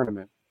got the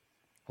tournament,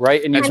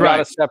 right? And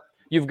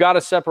you've got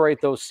to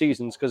separate those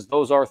seasons because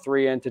those are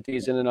 3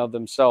 entities in and of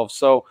themselves.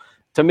 So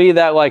to me,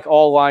 that like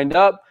all lined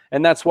up,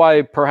 and that's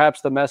why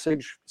perhaps the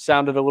message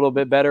sounded a little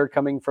bit better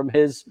coming from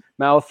his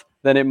mouth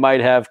than it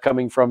might have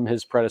coming from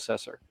his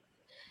predecessor.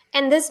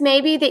 And this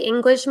may be the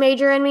English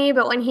major in me,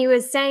 but when he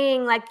was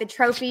saying like the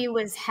trophy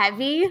was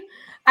heavy,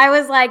 I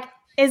was like,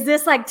 is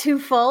this like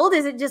twofold?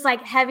 Is it just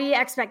like heavy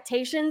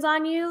expectations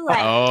on you? Like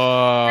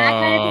that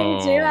kind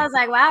of thing too. I was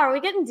like, wow, are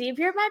we getting deep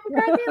here, Mike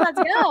McCarthy? Let's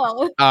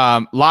go.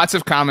 Lots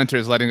of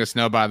commenters letting us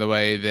know, by the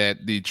way,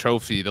 that the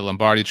trophy, the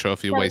Lombardi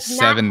trophy, weighs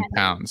 7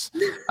 pounds.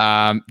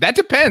 That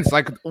depends.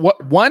 Like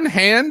one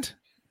hand,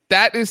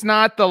 that is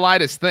not the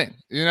lightest thing.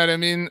 You know what I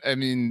mean?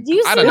 Do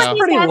you I don't know.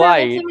 Pretty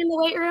light in the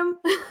weight room.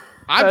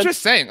 I'm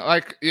just saying,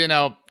 like,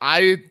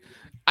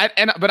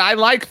 but I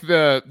like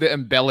the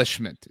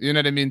embellishment. You know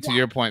what I mean? To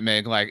your point,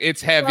 Meg, like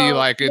it's heavy,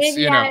 like it's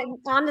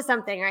onto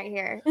something right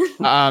here.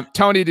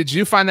 Tony, did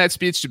you find that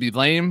speech to be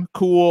lame,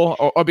 cool,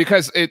 or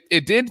because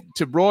it did,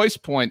 to Roy's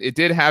point, it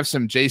did have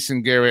some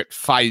Jason Garrett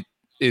fight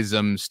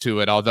isms to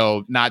it,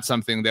 although not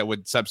something that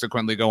would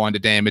subsequently go on to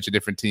damage a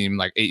different team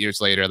like 8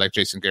 years later, like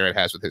Jason Garrett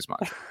has with his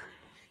mantra.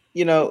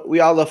 We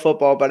all love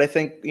football, but I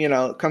think,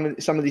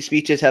 some of these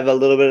speeches have a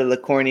little bit of the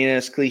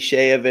corniness,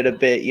 cliche of it a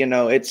bit,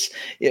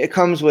 it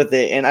comes with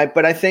it.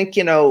 But I think,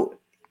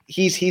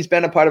 he's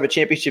been a part of a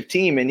championship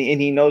team and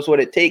he knows what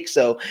it takes.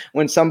 So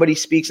when somebody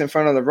speaks in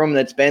front of the room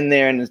that's been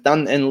there and has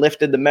done and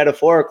lifted the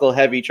metaphorical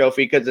heavy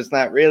trophy, because it's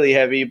not really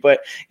heavy,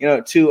 but,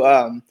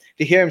 to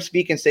hear him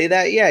speak and say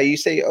that, yeah, you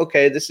say,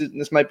 okay,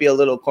 this might be a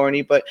little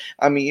corny, but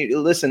I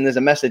mean, listen, there's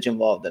a message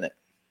involved in it.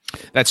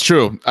 That's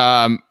true.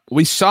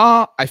 We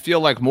saw, I feel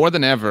like more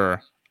than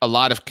ever, a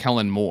lot of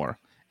Kellen Moore,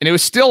 and it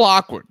was still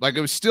awkward. Like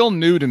it was still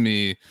new to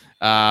me.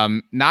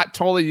 Not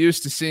totally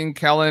used to seeing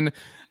Kellen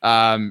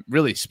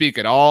really speak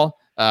at all,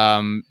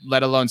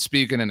 let alone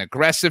speak in an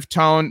aggressive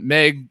tone.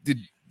 Meg,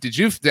 did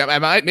you?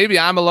 Maybe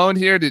I'm alone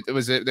here.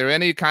 Was there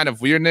any kind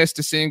of weirdness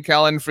to seeing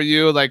Kellen for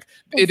you? Like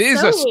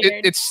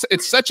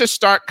it's such a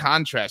stark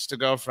contrast to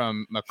go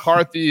from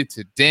McCarthy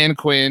to Dan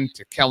Quinn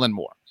to Kellen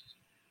Moore.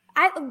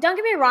 Don't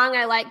get me wrong,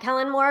 I like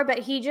Kellen Moore, but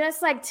he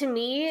just like to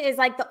me is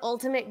like the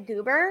ultimate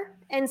goober.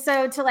 And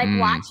so to like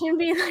watch him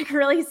be like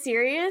really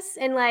serious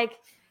and like,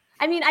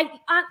 I mean,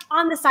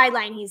 on the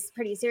sideline, he's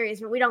pretty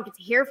serious, but we don't get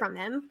to hear from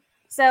him.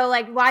 So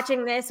like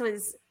watching this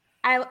was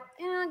I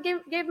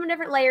gave him a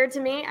different layer to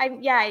me.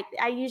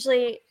 I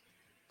usually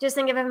just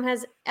think of him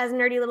as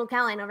nerdy little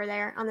Callan over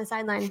there on the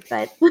sideline.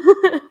 But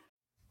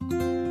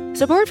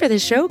support for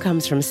this show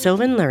comes from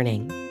Sylvan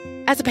Learning.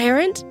 As a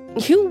parent,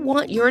 you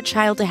want your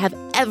child to have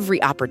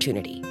every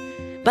opportunity,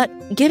 but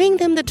giving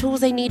them the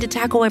tools they need to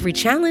tackle every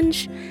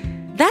challenge,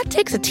 that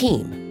takes a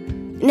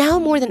team. Now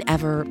more than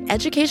ever,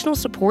 educational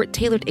support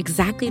tailored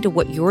exactly to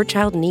what your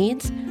child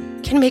needs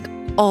can make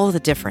all the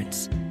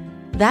difference.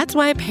 That's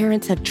why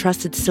parents have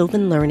trusted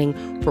Sylvan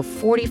Learning for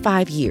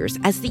 45 years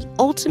as the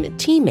ultimate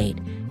teammate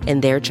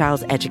in their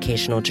child's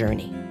educational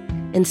journey,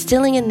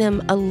 instilling in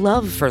them a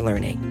love for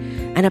learning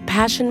and a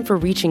passion for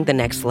reaching the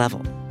next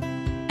level.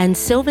 And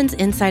Sylvan's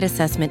Insight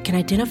Assessment can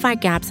identify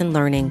gaps in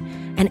learning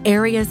and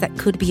areas that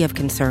could be of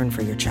concern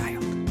for your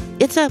child.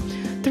 It's a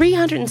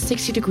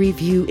 360-degree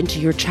view into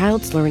your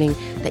child's learning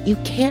that you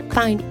can't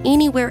find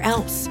anywhere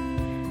else,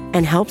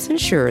 and helps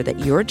ensure that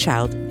your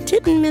child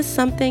didn't miss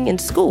something in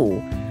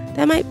school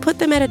that might put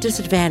them at a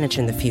disadvantage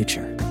in the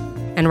future.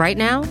 And right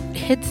now,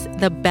 it's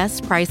the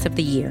best price of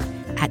the year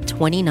at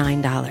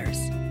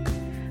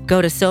 $29.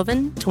 Go to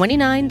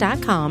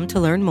sylvan29.com to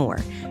learn more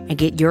and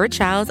get your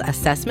child's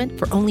assessment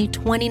for only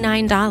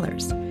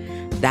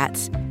 $29.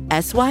 That's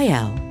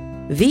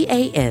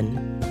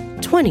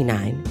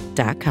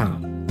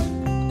SYLVAN29.com.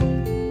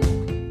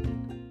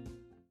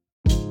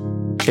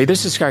 Hey,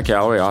 this is Scott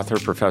Galloway, author,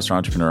 professor,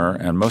 entrepreneur,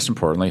 and most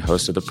importantly,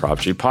 host of the Prop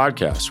G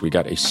podcast. We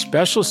got a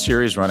special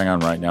series running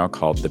on right now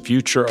called The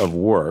Future of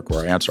Work,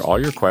 where I answer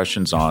all your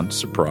questions on,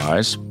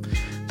 surprise,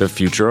 the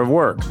future of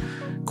work.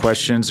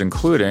 Questions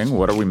including,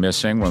 what are we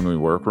missing when we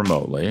work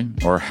remotely?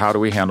 Or how do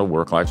we handle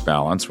work-life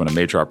balance when a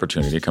major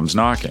opportunity comes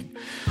knocking?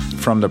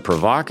 From the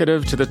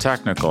provocative to the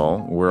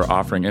technical, we're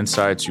offering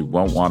insights you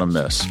won't want to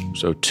miss.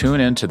 So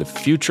tune in to The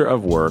Future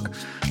of Work,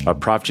 a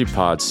Prop G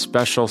Pod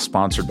special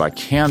sponsored by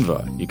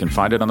Canva. You can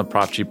find it on the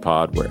Prop G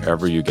Pod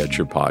wherever you get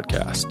your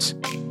podcasts.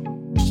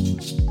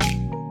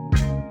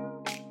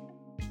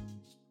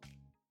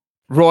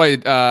 Roy,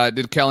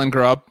 did Kellen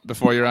grow up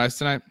before your eyes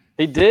tonight?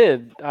 He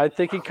did. I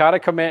think he kind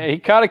of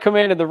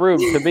commanded the room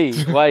to me.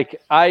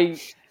 Like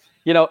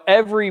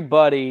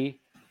everybody,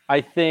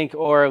 I think,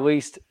 or at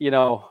least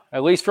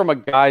from a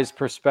guy's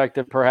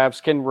perspective,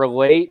 perhaps can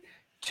relate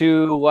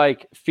to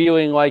like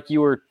feeling like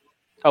you were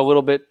a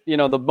little bit,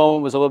 the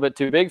moment was a little bit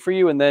too big for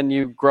you, and then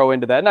you grow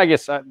into that. And I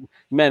guess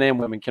men and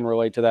women can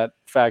relate to that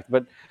fact.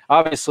 But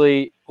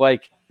obviously,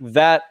 like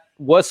that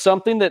was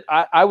something that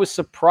I was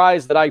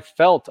surprised that I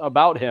felt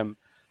about him.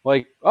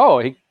 Like, oh,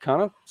 he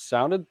kind of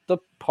sounded the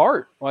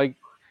part. Like,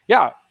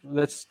 yeah,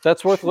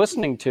 that's worth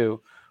listening to,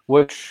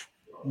 which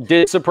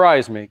did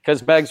surprise me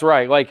because Meg's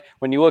right. Like,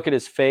 when you look at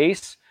his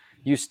face,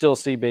 you still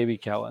see baby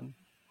Kellen.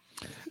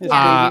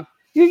 I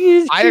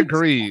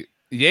agree.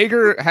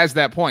 Yeager has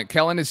that point.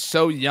 Kellen is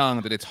so young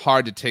that it's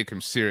hard to take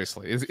him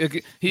seriously.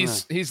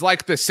 He's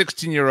like the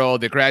 16-year-old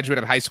that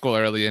graduated high school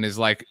early and is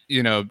like,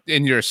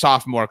 in your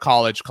sophomore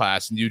college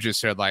class, and you just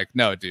said like,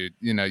 no, dude,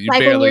 you like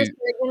barely. When your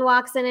surgeon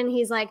walks in and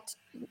he's like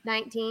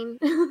 19.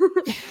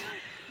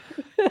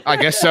 I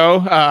guess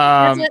so.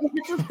 That's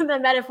the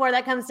metaphor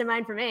that comes to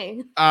mind for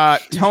me.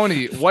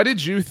 Tony, what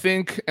did you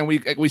think? And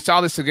we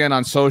saw this again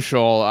on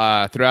social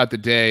throughout the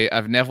day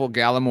of Neville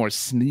Gallimore's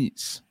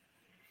sneeze.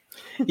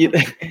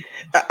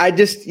 I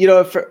just,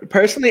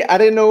 personally, I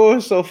didn't know what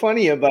was so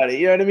funny about it.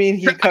 You know what I mean?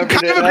 He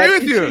covered it. I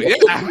agree with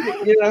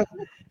you. Yeah.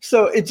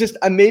 So it just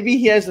maybe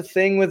he has a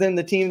thing within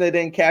the team that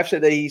didn't capture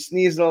that he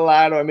sneezed a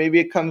lot, or maybe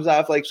it comes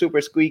off like super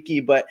squeaky.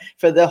 But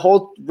for the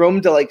whole room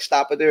to like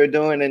stop what they were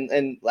doing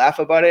and laugh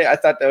about it, I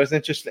thought that was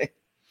interesting.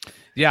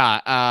 Yeah.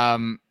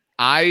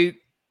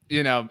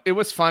 It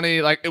was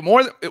funny. Like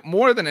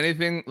more than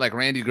anything, like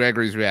Randy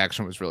Gregory's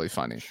reaction was really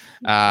funny.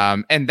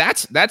 And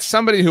that's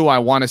somebody who I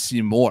want to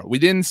see more.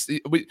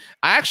 I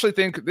actually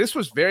think this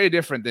was very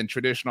different than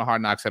traditional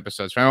Hard Knocks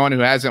episodes. For anyone who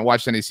hasn't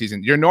watched any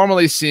season, you're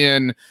normally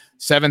seeing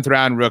 7th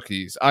round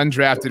rookies,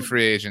 undrafted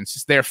free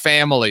agents, their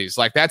families.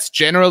 Like that's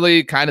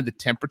generally kind of the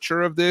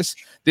temperature of this.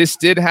 This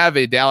did have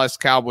a Dallas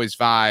Cowboys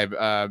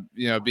vibe,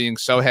 being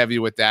so heavy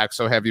with Dak,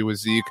 so heavy with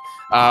Zeke.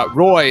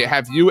 Roy,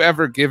 have you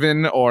ever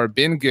given or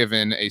been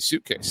given a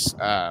suitcase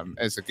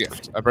as a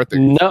gift, a birthday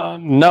gift?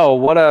 No.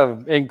 What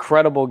an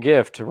incredible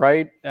gift,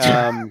 right?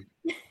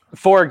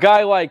 For a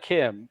guy like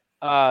him,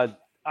 I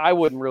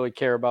wouldn't really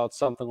care about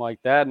something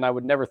like that, and I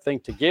would never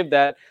think to give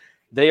that.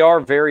 They are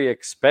very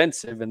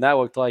expensive, and that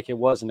looked like it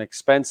was an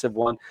expensive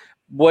one.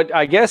 What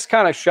I guess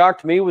kind of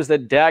shocked me was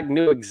that Dak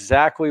knew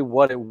exactly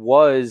what it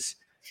was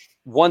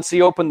once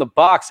he opened the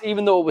box,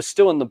 even though it was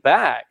still in the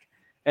bag.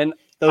 And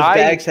those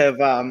bags have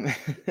the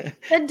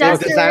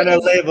designer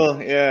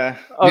label. Yeah.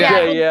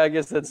 Okay. Yeah, I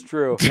guess that's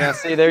true. Yeah.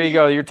 See, there you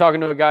go. You're talking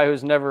to a guy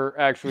who's never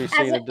actually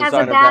seen a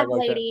designer bag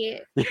like lady,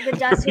 that. The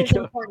dust is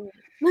important.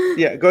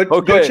 Yeah, go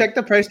check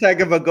the price tag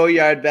of a Go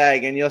Yard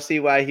bag, and you'll see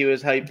why he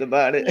was hyped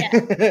about it.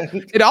 Yeah.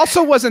 It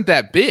also wasn't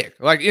that big.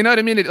 Like, you know what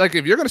I mean? Like,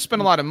 if you're going to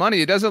spend a lot of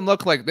money, it doesn't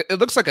look like it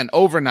looks like an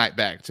overnight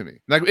bag to me.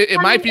 Like, it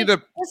might be the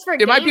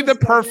perfect, like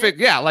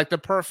the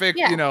perfect,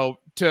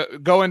 to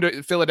go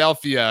into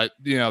Philadelphia,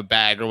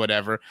 bag or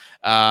whatever.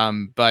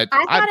 But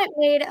I thought it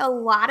made a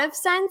lot of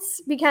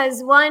sense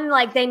because one,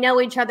 like they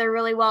know each other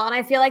really well. And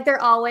I feel like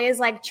they're always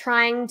like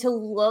trying to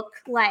look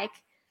like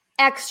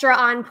extra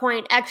on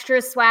point, extra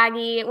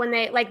swaggy when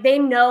they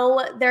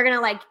know they're going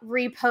to like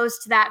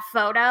repost that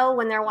photo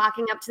when they're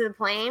walking up to the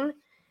plane.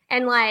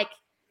 And like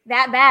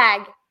that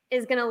bag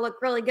is going to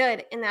look really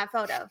good in that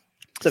photo.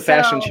 It's a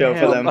fashion show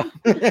for them.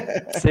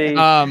 See,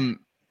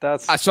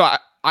 that's so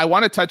I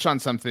want to touch on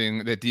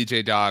something that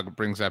DJ Dog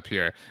brings up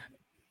here.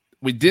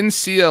 We didn't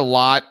see a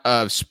lot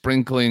of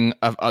sprinkling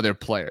of other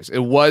players. It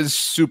was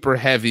super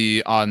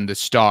heavy on the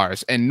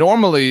stars. And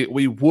normally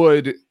we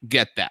would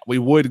get that. We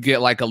would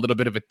get like a little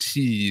bit of a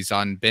tease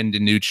on Ben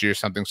DiNucci or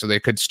something so they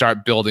could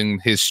start building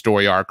his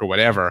story arc or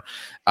whatever.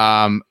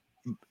 I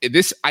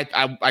guess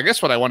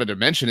what I wanted to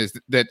mention is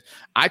that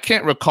I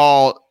can't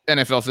recall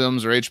NFL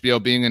Films or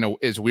HBO being in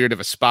as weird of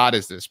a spot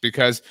as this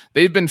because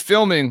they've been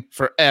filming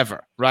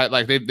forever, right?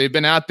 Like they've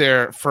been out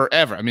there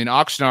forever. I mean, the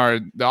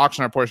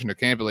Oxnard portion of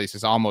camp at least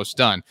is almost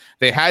done.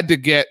 They had to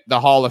get the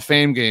Hall of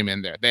Fame game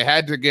in there. They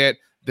had to get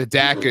the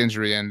Dak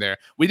injury in there.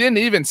 We didn't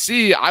even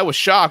see, I was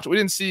shocked, we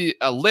didn't see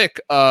a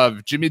lick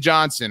of Jimmy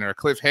Johnson or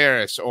Cliff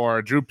Harris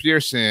or Drew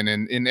Pearson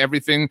and in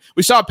everything.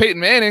 We saw Peyton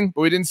Manning,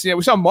 but we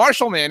saw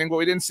Marshall Manning, but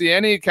we didn't see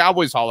any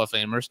Cowboys Hall of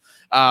Famers.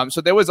 So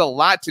there was a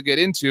lot to get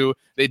into.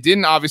 They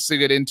didn't obviously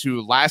get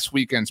into last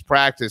weekend's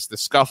practice, the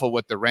scuffle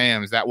with the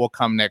Rams. That will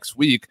come next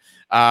week.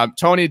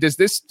 Tony, does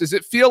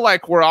it feel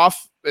like we're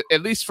off,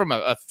 at least from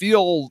a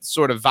feel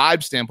sort of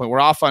vibe standpoint, we're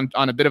off on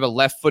a bit of a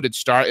left-footed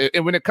start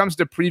and when it comes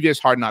to previous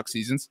Hard Knock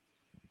seasons?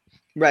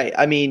 Right.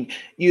 I mean,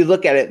 you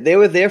look at it, they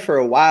were there for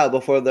a while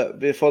before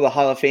the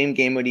Hall of Fame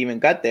game would even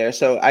got there.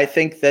 So I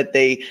think that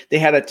they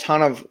had a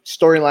ton of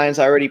storylines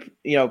already,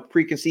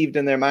 preconceived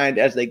in their mind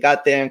as they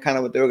got there and kind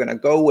of what they were going to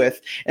go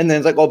with. And then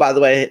it's like, oh, by the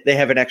way, they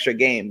have an extra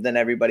game than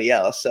everybody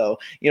else. So,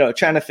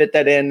 trying to fit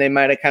that in, they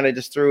might have kind of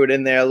just threw it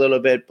in there a little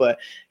bit. But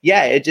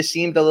yeah, it just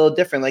seemed a little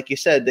different. Like you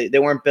said, they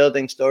weren't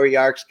building story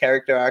arcs,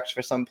 character arcs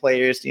for some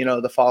players,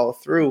 to follow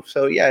through.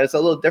 So yeah, it's a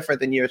little different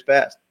than years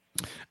past.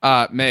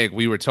 Meg,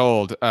 we were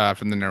told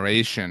from the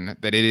narration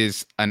that it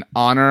is an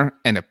honor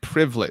and a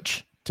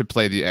privilege to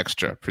play the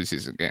extra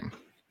preseason game.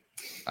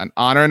 An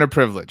honor and a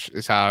privilege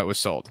is how it was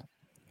sold.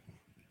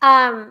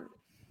 Yeah,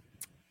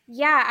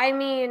 I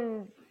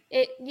mean,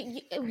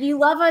 you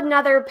love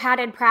another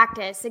padded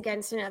practice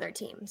against another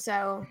team,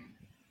 so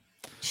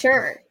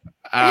sure.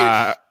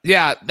 Yeah,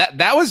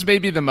 that was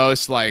maybe the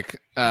most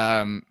like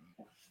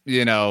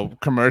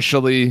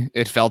commercially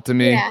it felt to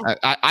me. Yeah.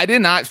 I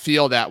did not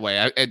feel that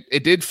way.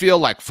 It did feel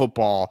like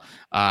football,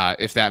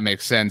 if that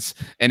makes sense.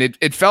 And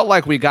it felt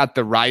like we got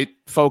the right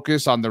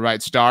focus on the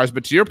right stars.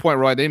 But to your point,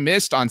 Roy, they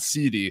missed on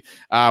CD.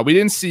 We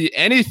didn't see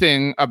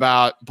anything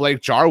about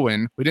Blake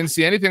Jarwin. We didn't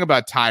see anything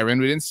about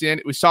Tyron.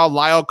 We saw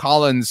Lyle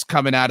Collins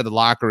coming out of the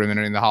locker room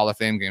in the Hall of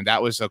Fame game.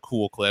 That was a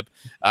cool clip.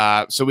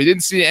 So we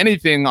didn't see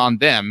anything on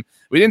them.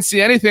 We didn't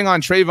see anything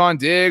on Trayvon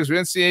Diggs. We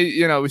didn't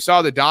see, we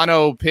saw the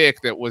Dono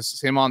pick that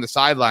was him on the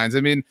sidelines.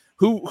 I mean,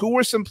 who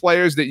were some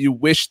players that you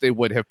wish they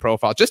would have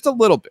profiled just a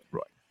little bit,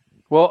 Roy?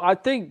 Well, I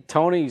think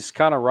Tony's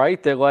kind of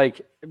right that,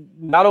 like,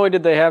 not only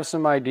did they have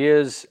some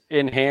ideas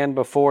in hand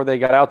before they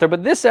got out there,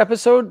 but this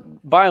episode,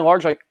 by and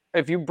large, like,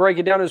 if you break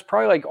it down, is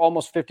probably like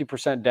almost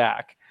 50%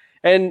 Dak.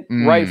 And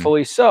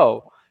rightfully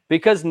so,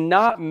 because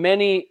not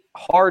many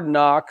Hard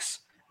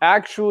Knocks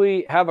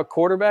actually have a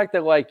quarterback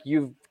that, like,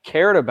 you've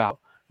cared about.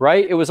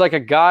 Right? It was like a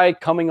guy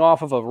coming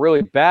off of a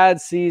really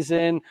bad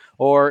season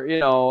or,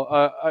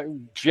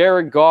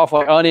 Jared Goff,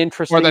 like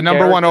uninteresting. Or the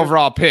number one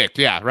overall pick.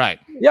 Yeah, right.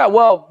 Yeah,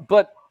 well,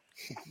 but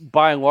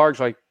by and large,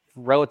 like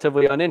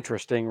relatively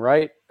uninteresting,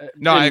 right?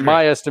 No, in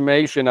my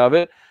estimation of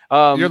it.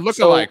 You're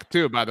lookalike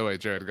too, by the way,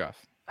 Jared Goff.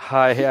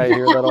 I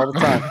hear that all the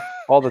time.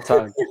 All the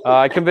time.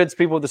 I convinced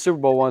people with the Super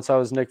Bowl once I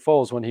was Nick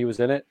Foles when he was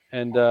in it.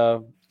 And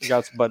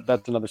but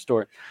that's another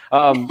story.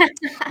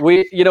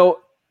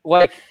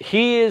 Like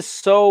he is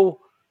so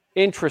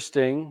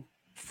interesting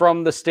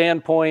from the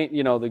standpoint,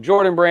 the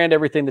Jordan brand,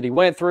 everything that he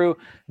went through,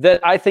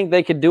 that I think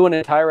they could do an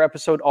entire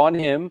episode on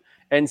him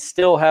and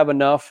still have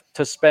enough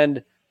to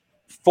spend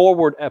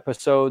forward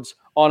episodes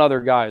on other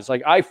guys.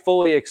 Like I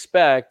fully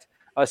expect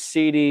a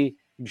CD,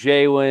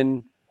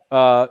 Jalen,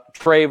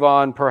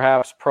 Trayvon,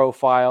 perhaps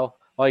profile.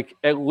 Like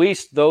at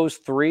least those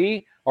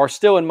three are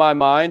still in my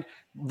mind.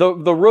 The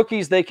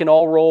rookies, they can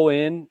all roll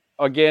in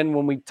again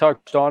when we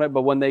touched on it,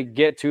 but when they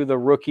get to the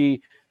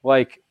rookie,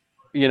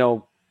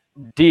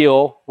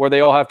 deal where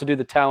they all have to do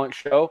the talent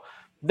show,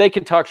 they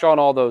can touch on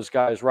all those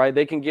guys, right?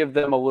 They can give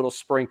them a little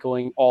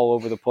sprinkling all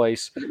over the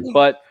place.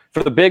 But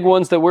for the big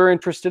ones that we're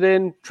interested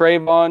in,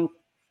 Trayvon,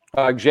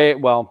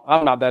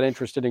 I'm not that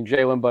interested in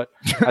Jalen, but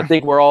I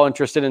think we're all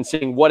interested in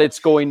seeing what it's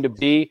going to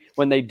be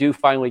when they do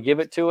finally give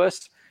it to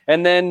us.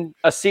 And then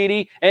a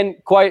CD, and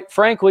quite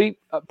frankly,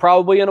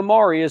 probably an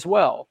Amari as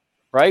well,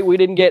 right? We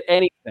didn't get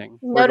anything.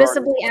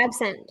 Noticeably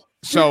absent.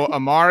 So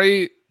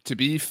Amari, to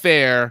be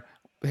fair,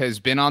 has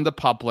been on the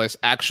PUP list,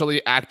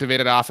 actually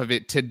activated off of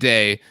it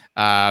today,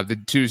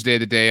 the Tuesday,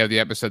 the day of the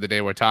episode, the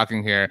day we're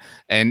talking here.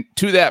 And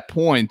to that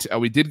point,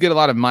 we did get a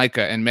lot of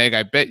Micah. And Meg,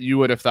 I bet you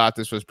would have thought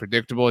this was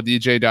predictable.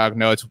 DJ Dog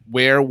notes,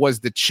 where was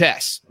the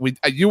chess? We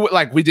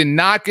did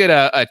not get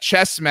a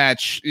chess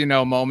match,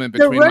 moment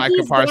between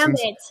Micah Parsons.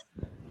 Gambit.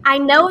 I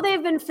know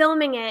they've been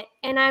filming it,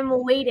 and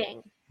I'm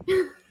waiting.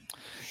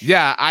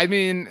 Yeah, I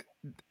mean,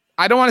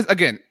 I don't want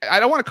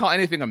to call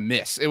anything a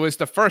miss. It was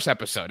the first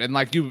episode, and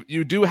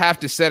you do have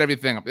to set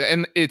everything up.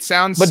 And it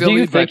sounds silly. But do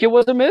you think it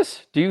was a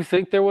miss? Do you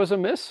think there was a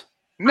miss?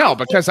 No,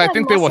 because I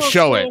think they will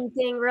show it.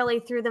 Thing really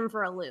threw them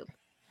for a loop.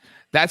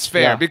 That's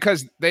fair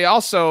because they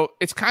also,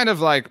 it's kind of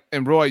like,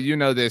 and Roy, you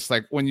know this,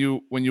 like when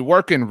you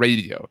work in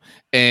radio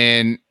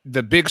and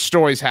the big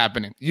story's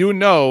happening,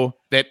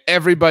 that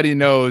everybody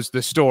knows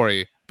the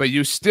story, but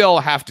you still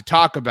have to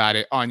talk about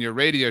it on your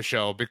radio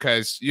show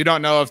because you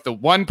don't know if the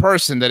one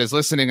person that is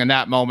listening in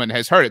that moment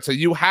has heard it. So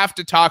you have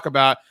to talk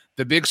about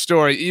the big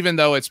story, even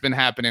though it's been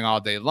happening all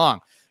day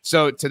long.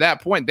 So to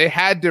that point, they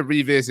had to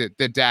revisit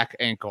the Dak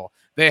ankle.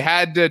 They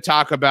had to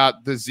talk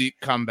about the Zeke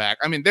comeback.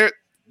 I mean, there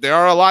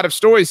are a lot of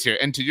stories here.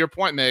 And to your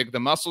point, Meg, the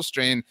muscle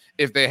strain,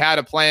 if they had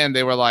a plan,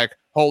 they were like,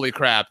 holy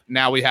crap,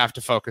 now we have to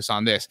focus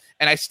on this.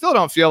 And I still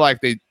don't feel like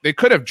they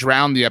could have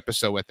drowned the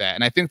episode with that.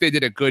 And I think they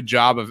did a good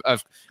job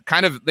of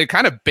kind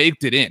of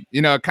baked it in.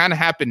 It kind of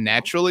happened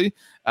naturally,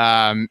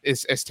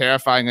 as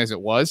terrifying as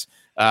it was.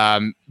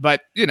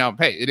 But,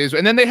 hey, it is.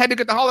 And then they had to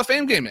get the Hall of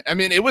Fame game in. I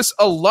mean, it was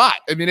a lot.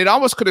 I mean, it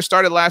almost could have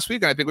started last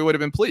week, and I think we would have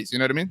been pleased. You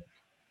know what I mean?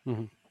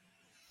 Mm-hmm.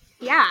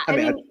 Yeah, I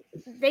mean,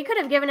 they could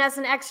have given us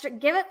an extra,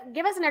 give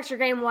us an extra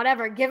game,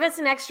 whatever. Give us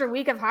an extra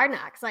week of Hard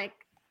Knocks. Like,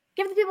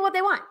 give the people what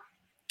they want.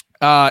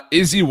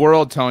 Izzy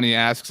World Tony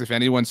asks if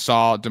anyone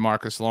saw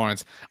DeMarcus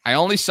Lawrence. I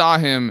only saw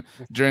him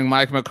during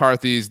Mike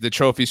McCarthy's The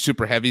Trophy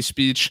Super Heavy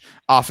speech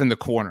off in the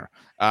corner.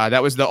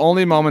 That was the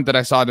only moment that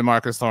I saw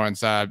DeMarcus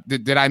Lawrence.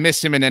 Did I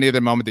miss him in any other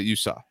moment that you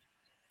saw?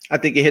 I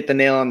think you hit the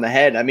nail on the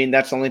head. I mean,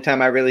 that's the only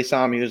time I really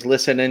saw him. He was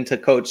listening to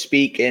Coach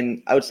speak.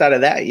 And outside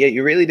of that,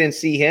 you really didn't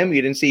see him.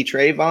 You didn't see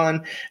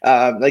Trayvon.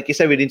 Like you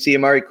said, we didn't see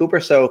Amari Cooper.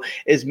 So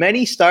as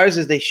many stars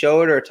as they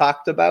showed or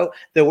talked about,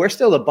 there were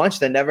still a bunch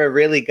that never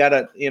really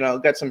got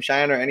some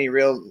shine or any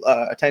real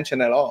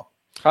attention at all.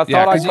 I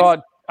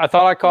thought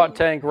I caught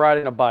Tank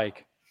riding a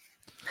bike.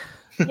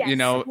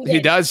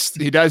 Yes,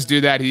 he does do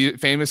that. He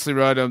famously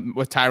rode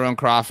with Tyrone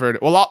Crawford.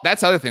 Well,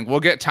 that's the other thing. We'll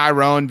get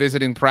Tyrone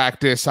visiting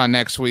practice on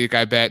next week,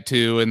 I bet,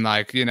 too, and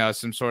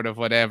some sort of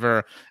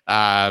whatever.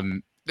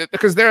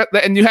 Because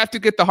and you have to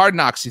get the hard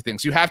knocksy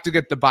things. You have to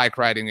get the bike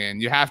riding in.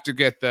 You have to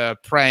get the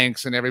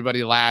pranks and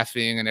everybody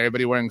laughing and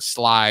everybody wearing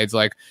slides.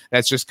 Like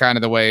that's just kind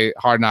of the way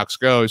Hard Knocks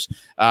goes.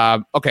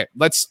 Okay,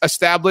 let's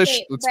establish.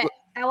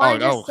 I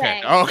want to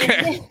say.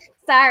 Okay.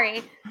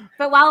 Sorry,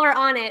 but while we're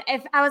on it,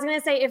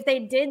 if they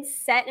did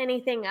set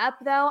anything up,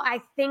 though,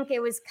 I think it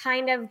was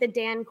kind of the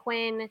Dan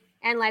Quinn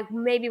and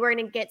maybe we're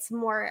going to get some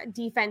more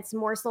defense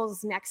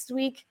morsels next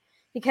week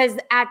because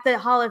at the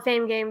Hall of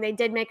Fame game, they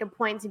did make a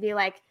point to be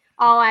like,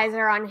 all eyes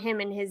are on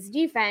him and his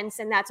defense.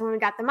 And that's when we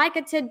got the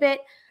Micah tidbit.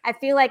 I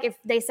feel like if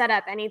they set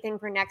up anything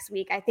for next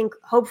week, I think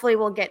hopefully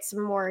we'll get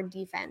some more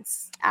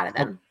defense out of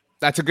them.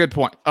 That's a good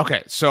point.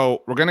 Okay,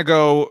 so we're going to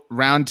go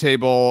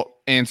roundtable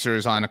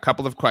answers on a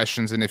couple of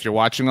questions. And if you're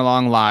watching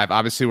along live,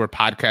 obviously we're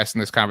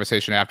podcasting this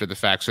conversation after the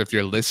fact. So if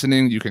you're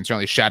listening, you can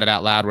certainly shout it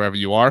out loud wherever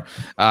you are.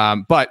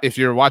 But if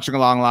you're watching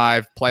along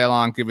live, play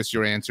along, give us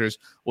your answers.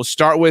 We'll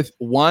start with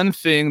one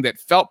thing that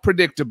felt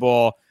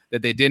predictable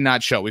that they did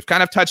not show. We've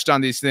kind of touched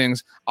on these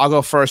things. I'll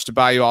go first to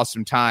buy you all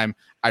some time.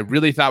 I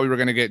really thought we were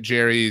going to get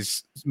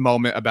Jerry's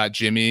moment about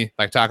Jimmy,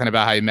 talking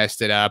about how he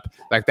messed it up.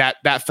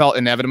 That felt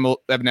inevitable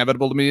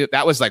to me.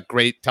 That was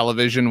great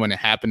television when it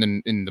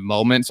happened in the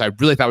moment. So I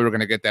really thought we were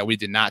going to get that. We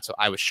did not. So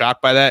I was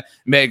shocked by that.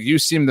 Meg, you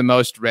seemed the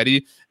most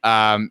ready.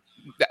 No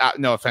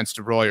offense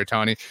to Roy or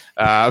Tony.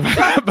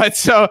 But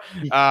so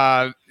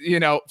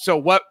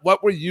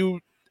what were you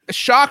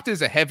shocked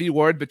is a heavy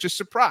word, but just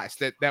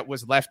surprised that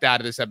was left out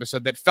of this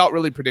episode that felt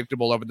really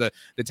predictable over the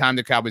time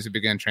the Cowboys had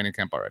began training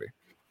camp already?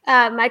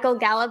 Michael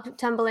Gallup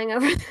tumbling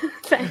over the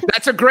fence.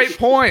 That's a great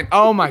point.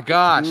 Oh my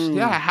gosh.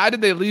 Yeah. How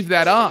did they leave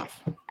that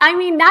off? I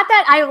mean, not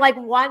that I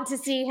want to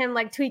see him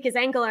tweak his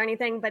ankle or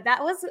anything, but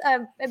that was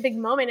a big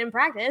moment in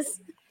practice.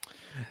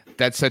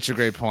 That's such a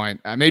great point.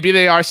 Maybe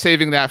they are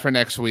saving that for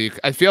next week.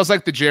 It feels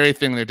like the Jerry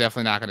thing they're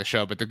definitely not going to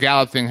show, but the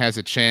Gallup thing has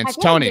a chance. I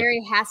think Tony.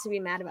 Jerry has to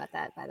be mad about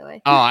that, by the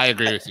way. Oh, I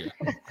agree with you.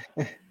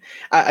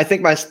 I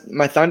think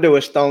my thunder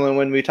was stolen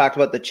when we talked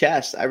about the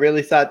chess. I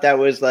really thought that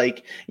was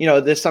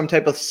there's some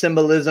type of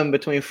symbolism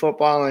between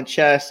football and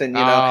chess, and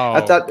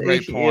I thought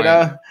great point.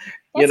 I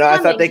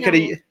thought they could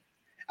have.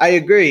 I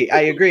agree,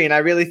 and I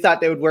really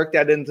thought they would work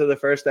that into the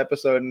first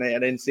episode, and I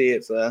didn't see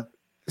it.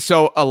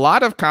 So a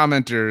lot of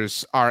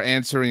commenters are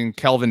answering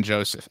Kelvin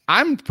Joseph.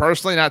 I'm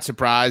personally not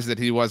surprised that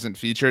he wasn't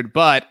featured,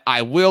 but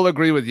I will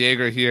agree with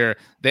Yeager here.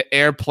 The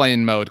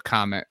airplane mode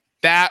comment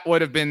that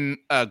would have been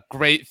a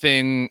great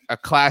thing, a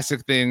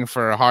classic thing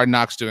for Hard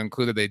Knocks to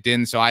include that they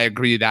didn't. So I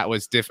agree that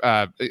was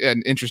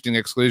an interesting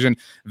exclusion.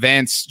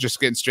 Vance just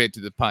getting straight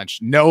to the punch.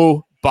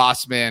 No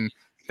boss man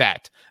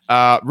fat.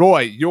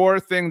 Roy, your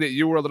thing that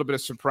you were a little bit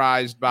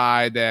surprised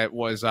by that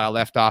was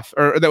left off,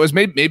 or that was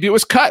maybe it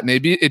was cut.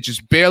 Maybe it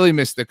just barely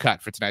missed the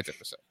cut for tonight's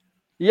episode.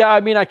 Yeah,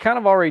 I mean, I kind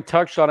of already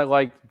touched on it,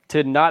 like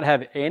to not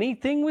have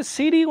anything with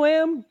CeeDee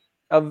Lamb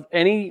of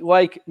any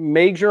like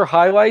major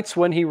highlights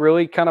when he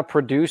really kind of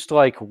produced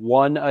like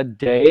one a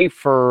day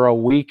for a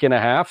week and a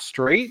half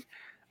straight.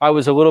 I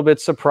was a little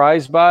bit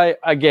surprised by.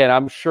 Again,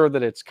 I'm sure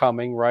that it's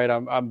coming, right?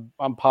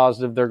 I'm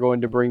positive they're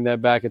going to bring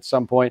that back at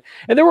some point.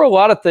 And there were a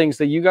lot of things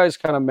that you guys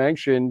kind of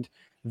mentioned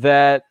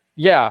that,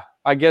 yeah,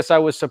 I guess I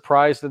was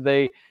surprised that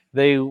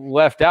they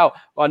left out.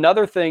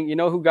 Another thing, you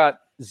know who got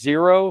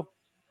 0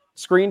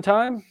 screen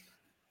time?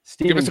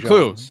 Give us a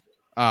clue.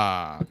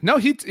 No,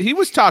 he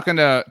was talking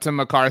to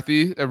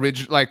McCarthy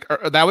originally.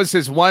 That was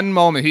his one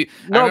moment. I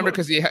remember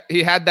because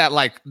he had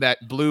that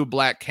blue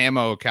black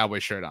camo cowboy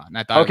shirt on.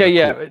 I thought. Okay,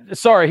 yeah. Cool.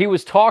 Sorry, he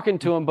was talking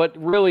to him, but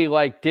really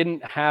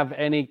didn't have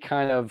any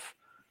kind of.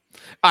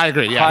 I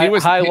agree. Yeah,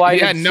 he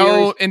had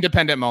no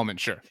independent moment.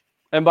 Sure.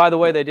 And by the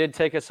way, they did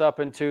take us up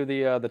into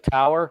the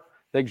tower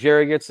that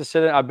Jerry gets to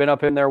sit in. I've been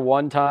up in there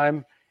one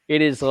time.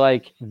 It is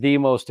like the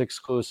most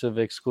exclusive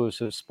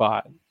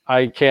spot.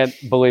 I can't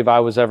believe I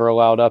was ever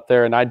allowed up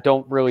there, and I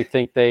don't really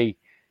think they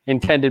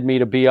intended me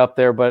to be up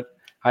there, but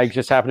I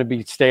just happened to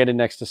be standing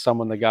next to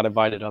someone that got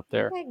invited up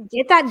there.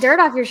 Get that dirt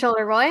off your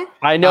shoulder, Roy.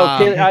 I know.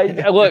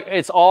 Look,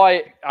 it's all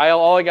I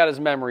got is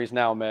memories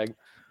now, Meg.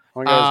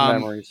 All I got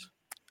is memories.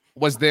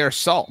 Was there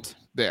salt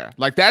there?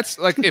 Like that's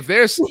like if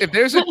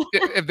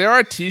there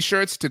are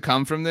T-shirts to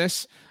come from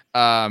this.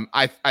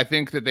 I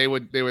think that they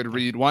would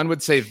read, one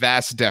would say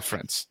vast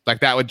deference, like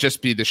that would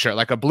just be the shirt,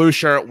 like a blue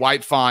shirt,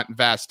 white font,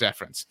 vast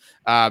deference.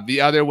 The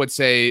other would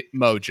say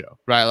mojo,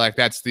 right? Like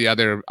that's the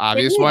other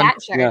obvious one.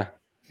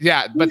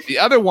 Yeah, but the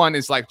other one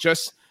is like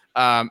just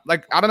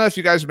like I don't know if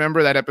you guys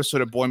remember that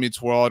episode of Boy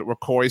Meets World where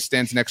Corey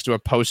stands next to a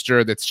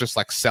poster that's just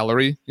like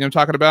celery. You know what I'm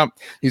talking about?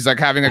 He's like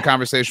having a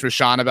conversation with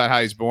Sean about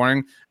how he's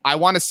boring. I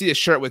want to see a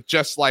shirt with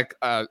just like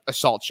a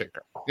salt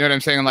shaker. You know what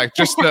I'm saying? Like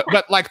just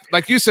but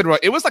like you said, Roy,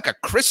 it was like a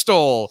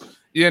crystal.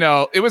 You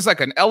know, it was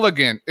like an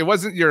elegant. It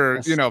wasn't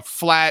your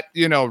flat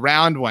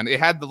round one. It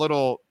had the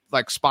little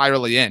like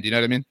spirally end. You know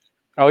what I mean?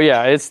 Oh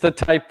yeah, it's the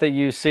type that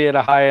you see at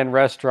a high-end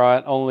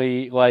restaurant.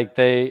 Only like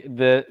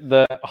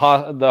the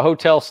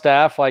hotel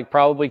staff like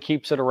probably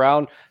keeps it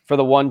around for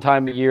the one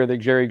time a year that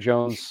Jerry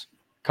Jones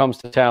comes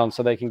to town,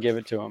 so they can give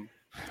it to him.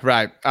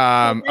 Right. Okay.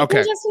 I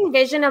can just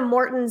envision a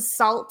Morton's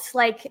Salt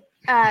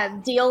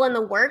deal in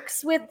the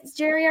works with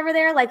Jerry over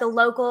there, like a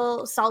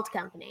local salt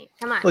company.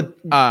 Come on.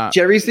 Well,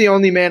 Jerry's the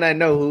only man I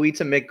know who eats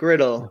a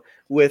McGriddle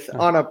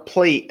on a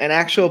plate, an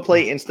actual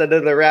plate instead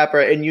of the wrapper,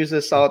 and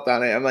uses salt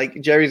on it. I'm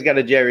like, Jerry's got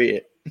to Jerry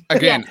it.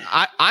 Again,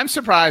 I'm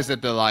surprised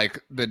at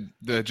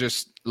the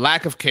just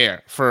lack of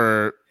care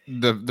for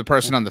the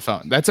person on the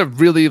phone. That's a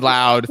really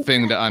loud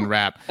thing to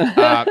unwrap.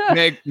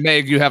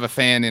 Meg, you have a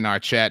fan in our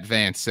chat.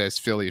 Vance says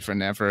Philly for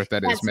never.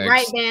 That's Meg's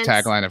right,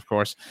 tagline, of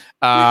course.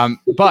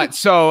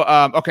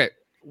 Okay.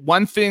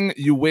 One thing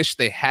you wish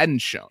they hadn't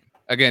shown.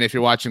 Again, if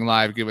you're watching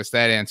live, give us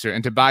that answer.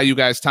 And to buy you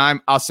guys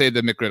time, I'll say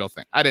the McGriddle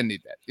thing. I didn't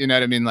need that. You know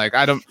what I mean? Like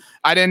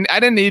I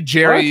didn't need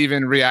Jerry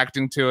even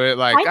reacting to it.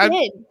 Like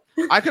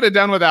I could have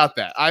done without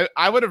that.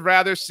 I would have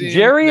rather seen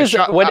Jerry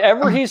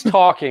whenever he's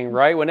talking,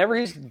 right? Whenever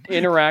he's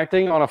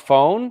interacting on a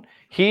phone,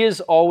 he is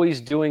always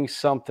doing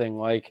something.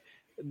 Like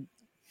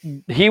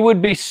he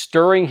would be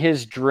stirring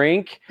his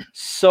drink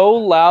so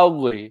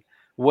loudly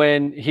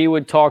when he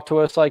would talk to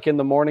us, like in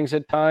the mornings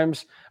at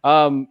times.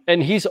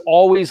 And he's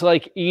always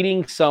like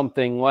eating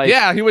something.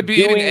 Like he would be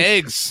eating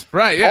eggs,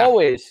 right? Yeah,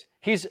 always.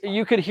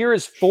 You could hear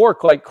his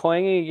fork like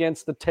clanging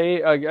against the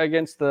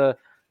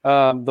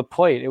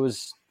plate. It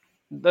was.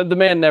 The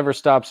man never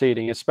stops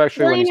eating,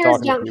 especially when he's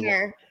talking to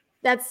people.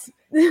 That's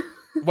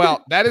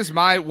well, that is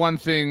my one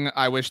thing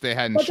I wish they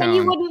hadn't shown. Then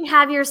you wouldn't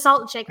have your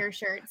salt shaker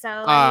shirt.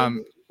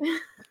 So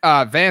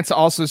Vance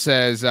also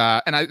says,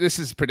 this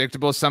is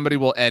predictable, somebody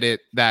will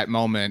edit that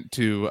moment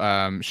to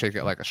shake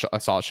it like a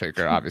salt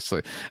shaker,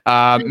 obviously.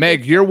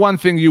 Meg, your one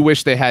thing you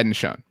wish they hadn't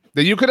shown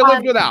that you could have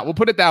lived without. We'll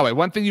put it that way.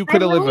 One thing you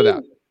could have lived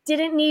without.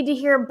 Didn't need to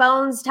hear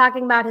Bones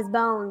talking about his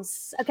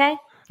bones. Okay.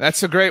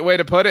 That's a great way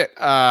to put it.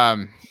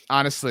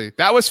 Honestly,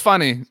 that was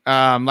funny.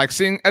 Like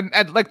seeing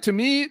and like to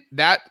me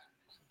that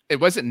it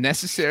wasn't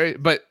necessary,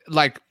 but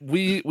like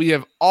we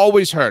have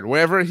always heard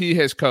wherever he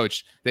has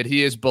coached that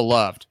he is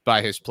beloved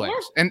by his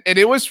players, and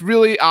it was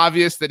really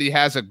obvious that he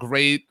has a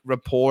great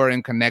rapport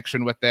and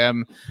connection with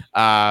them.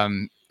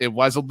 It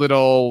was a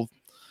little,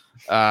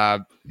 it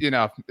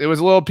was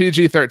a little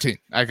PG-13,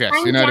 I guess.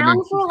 I'm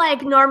down for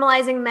like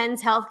normalizing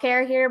men's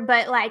healthcare here,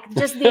 but like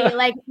just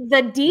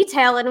the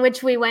detail in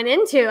which we went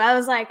into, I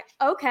was like,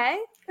 okay.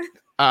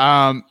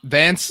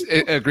 Vance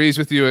agrees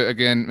with you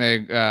again,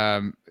 Meg.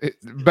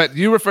 But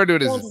you referred to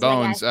it as his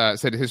bones.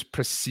 Said his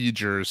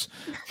procedures.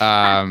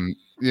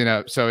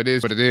 so it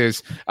is what it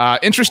is.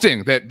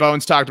 Interesting that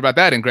Bones talked about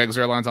that and Greg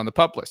Zuerlein's on the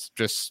pup list.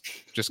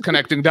 Just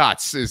connecting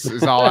dots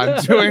is all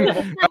I'm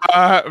doing.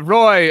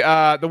 Roy,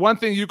 the one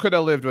thing you could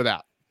have lived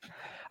without.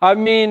 I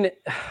mean,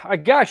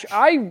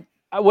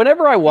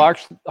 whenever I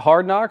watch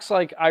Hard Knocks,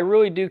 like I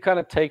really do kind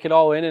of take it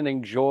all in and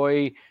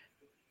enjoy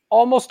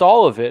almost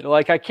all of it.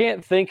 Like I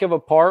can't think of a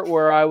part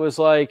where I was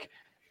like,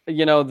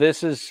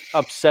 this is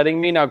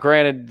upsetting me. Now,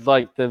 granted,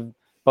 like the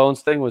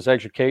Bones thing was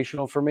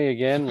educational for me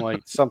again,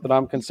 like something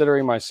I'm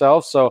considering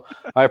myself. So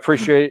I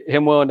appreciate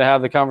him willing to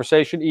have the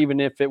conversation, even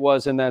if it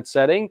was in that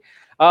setting.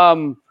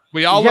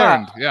 We all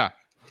learned. Yeah.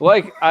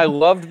 Like I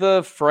loved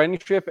the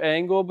friendship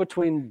angle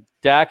between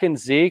Dak and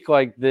Zeke.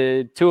 Like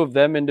the two of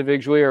them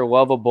individually are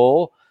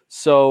lovable.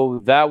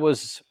 So I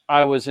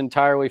was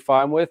entirely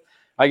fine with.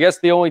 I guess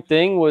the only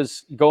thing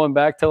was going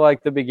back to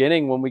like the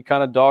beginning when we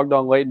kind of dogged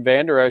on Leighton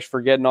Vander Esch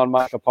for getting on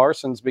Micah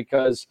Parsons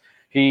because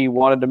he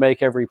wanted to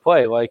make every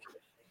play. Like,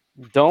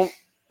 don't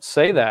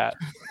say that.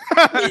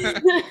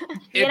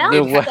 You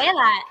don't say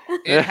that.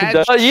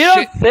 You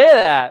don't say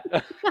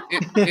that.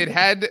 It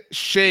had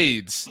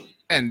shades,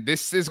 and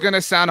this is going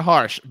to sound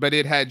harsh, but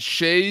it had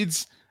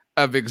shades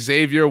of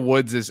Xavier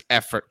Woods'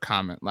 effort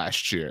comment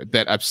last year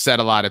that upset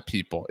a lot of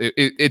people.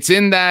 It's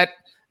in that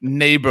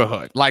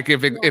neighborhood. Like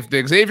if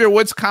the Xavier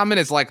Woods comment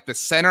is like the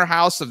center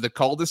house of the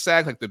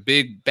cul-de-sac, like the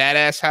big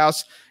badass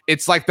house,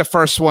 it's like the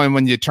first one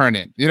when you turn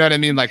in. You know what I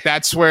mean? Like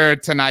that's where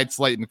tonight's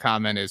Leighton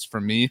comment is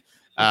for me.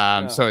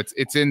 So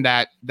it's in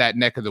that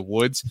neck of the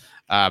woods.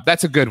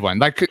 That's a good one.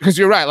 Like because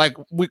you're right. Like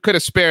we could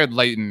have spared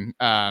Leighton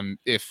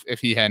if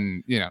he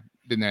hadn't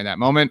been there in that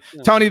moment.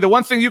 Yeah. Tony, the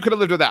one thing you could have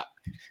lived without.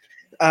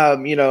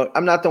 I'm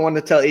not the one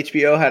to tell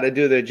HBO how to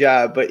do their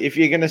job, but if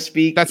you're going to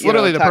speak, that's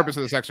literally the purpose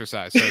of this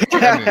exercise. So,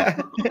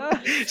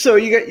 so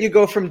you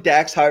go from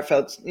Dak's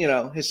heartfelt,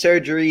 his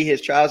surgery,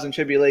 his trials and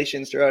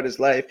tribulations throughout his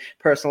life,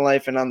 personal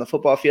life, and on the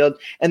football field,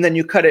 and then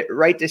you cut it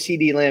right to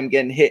CeeDee Lamb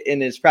getting hit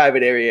in his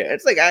private area.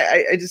 It's like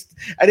I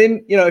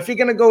didn't, if you're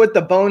going to go with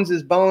the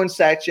bones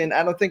section,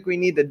 I don't think we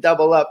need to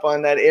double up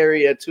on that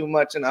area too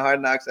much in a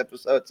Hard Knocks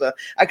episode. So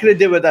I could have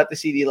did without the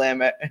CeeDee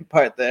Lamb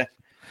part there.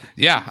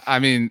 Yeah, I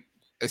mean.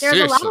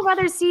 There's a lot of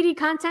other CD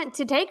content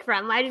to take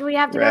from. Why did we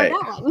have to go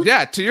that one?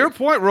 Yeah, to your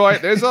point, Roy,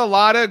 there's a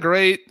lot of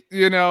great,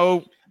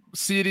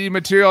 CD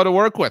material to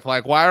work with.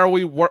 Like, why are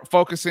we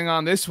focusing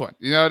on this one?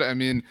 You know what I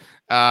mean?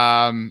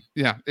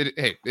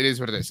 It is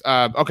what it is.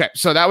 Okay,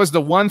 so that was the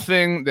one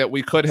thing that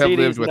we could have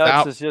lived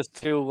without. It's just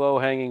too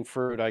low-hanging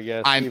fruit, I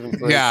guess. I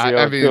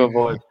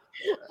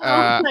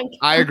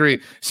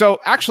agree. So,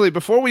 actually,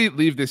 before we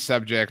leave this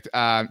subject,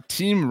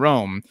 Team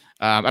Rome,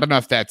 I don't know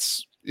if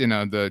that's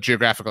the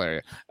geographical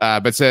area,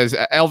 but says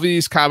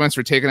LV's comments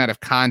were taken out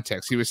of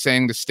context. He was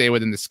saying to stay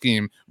within the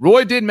scheme.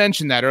 Roy did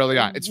mention that early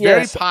on. It's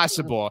very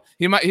possible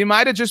he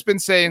might have just been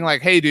saying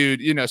like, hey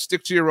dude,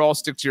 stick to your role,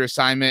 stick to your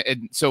assignment.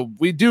 And so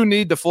we do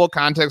need the full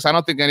context. I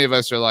don't think any of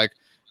us are like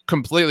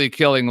completely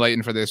killing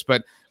Leighton for this,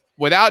 but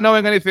without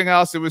knowing anything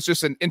else, it was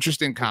just an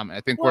interesting comment.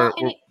 I think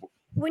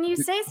when you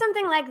say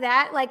something like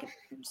that, like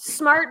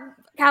smart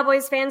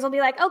Cowboys fans will be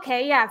like,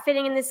 okay, yeah,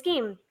 fitting in the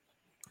scheme.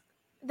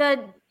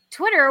 The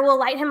Twitter will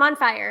light him on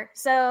fire.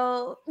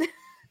 So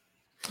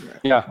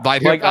yeah,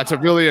 that's a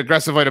really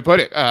aggressive way to put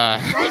it.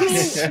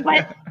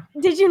 But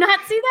did you not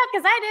see that?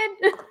 Because I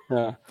did.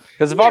 Yeah,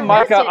 because if I'm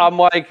Micah, I'm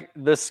like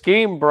the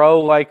scheme,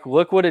 bro. Like,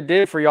 look what it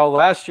did for y'all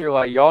last year.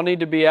 Like, y'all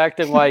need to be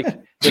acting like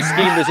the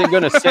scheme isn't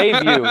going to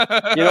save you.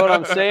 You know what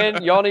I'm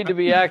saying? Y'all need to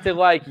be acting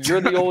like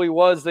you're the only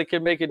ones that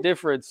can make a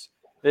difference.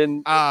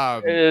 And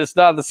it's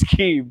not the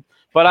scheme.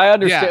 But I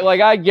understand. Yeah. Like,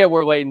 I get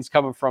where Leighton's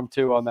coming from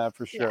too on that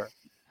for sure. Yeah.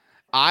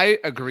 I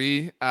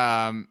agree.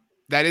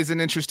 That is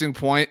an interesting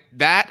point.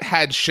 That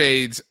had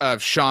shades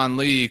of Sean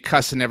Lee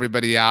cussing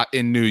everybody out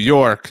in New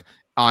York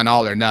on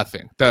All or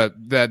Nothing.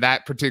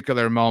 That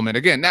particular moment.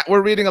 Again,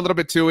 we're reading a little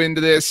bit too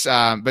into this,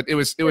 but it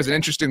was an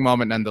interesting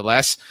moment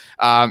nonetheless.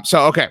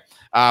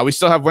 We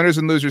still have winners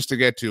and losers to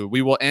get to.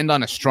 We will end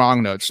on a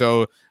strong note.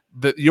 So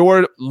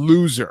your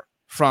loser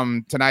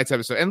from tonight's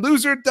episode, and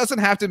loser doesn't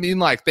have to mean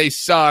like they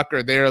suck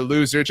or they're a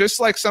loser, just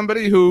like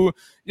somebody who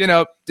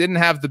didn't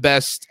have the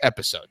best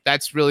episode.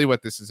 That's really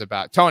what this is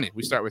about. Tony,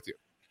 we start with you.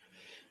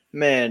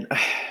 Man,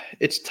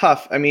 it's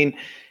tough. I mean,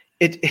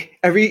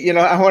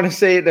 I want to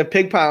say the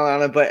pig pile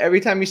on it, but every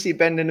time you see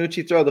Ben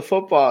DiNucci throw the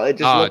football, it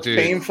just looks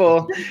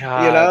painful.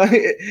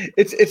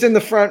 It's in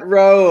the front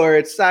row or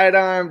it's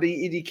sidearmed.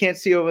 You can't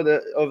see over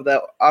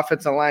the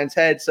offensive line's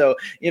head. So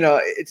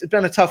it's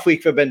been a tough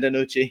week for Ben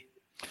DiNucci.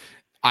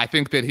 I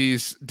think that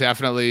he's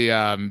definitely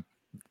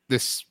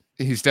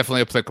he's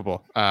definitely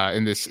applicable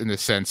in this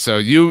sense. So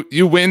you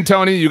win,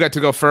 Tony. You got to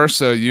go first.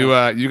 So you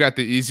got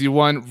the easy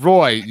one.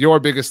 Roy,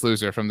 your biggest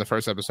loser from the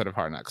first episode of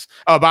Hard Knocks.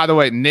 Oh, by the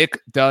way, Nick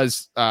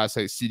does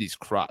say CeeDee's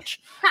crotch.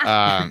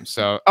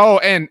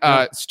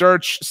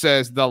 Sturch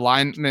says the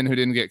lineman who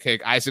didn't get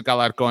cake, Isaac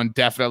Alarcon,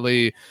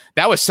 definitely.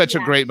 That was such a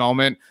great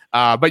moment.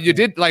 But you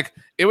did like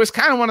it was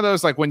kind of one of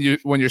those, like when you're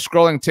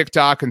scrolling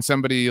TikTok and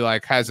somebody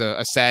like has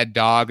a sad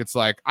dog, it's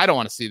like, I don't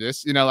want to see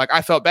this, like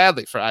I felt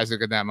badly for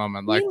Isaac in that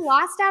moment. Like, he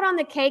lost out on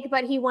the cake,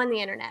 but he won the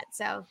internet.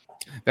 So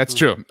that's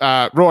true.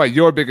 Roy,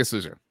 your biggest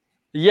loser.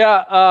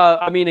 Yeah,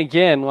 I mean,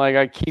 again, like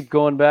I keep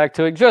going back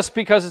to it just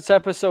because it's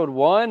episode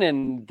 1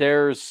 and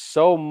there's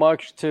so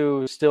much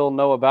to still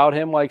know about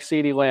him. Like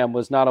CeeDee Lamb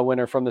was not a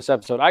winner from this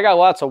episode. I got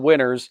lots of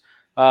winners,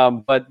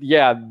 but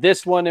yeah,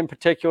 this one in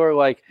particular,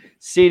 like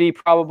CeeDee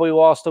probably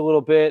lost a little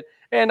bit.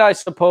 And I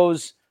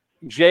suppose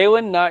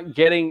Jalen not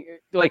getting,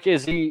 like,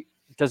 does he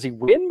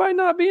win by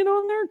not being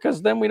on there?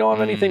 Because then we don't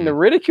have anything to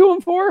ridicule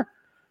him for.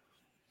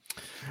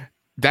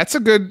 That's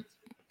a good,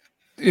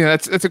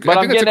 that's a good. But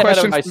I I'm think it's a getting ahead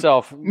question. of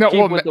myself. No,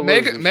 well,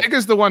 Meg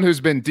is the one who's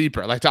been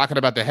deeper, like talking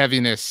about the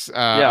heaviness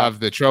of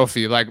the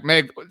trophy. Like,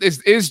 Meg, is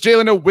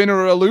Jalen a winner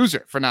or a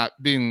loser for not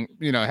being,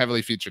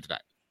 heavily featured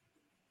tonight?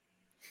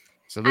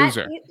 It's a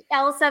loser.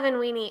 L7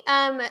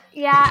 weenie.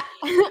 Yeah.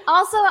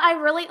 Also, I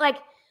really like.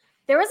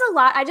 There was a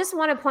lot. I just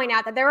want to point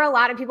out that there were a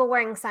lot of people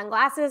wearing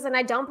sunglasses, and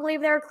I don't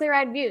believe there were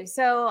clear-eyed views.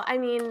 So, I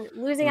mean,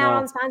 losing out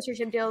on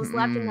sponsorship deals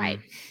left and right.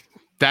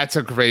 That's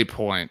a great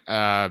point.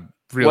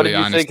 Really, what did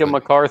you think of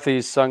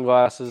McCarthy's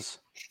sunglasses?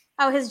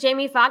 Oh, his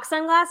Jamie Foxx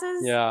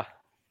sunglasses? Yeah.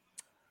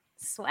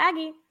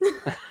 Swaggy.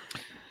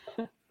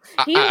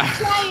 He's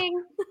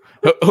trying.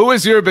 Who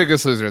is your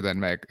biggest loser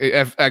then, Meg?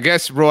 I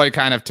guess Roy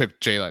kind of took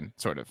Jalen,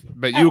 sort of.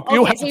 But you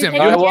helped him.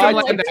 I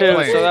watched him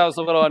too, so that was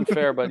a little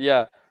unfair. But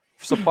yeah.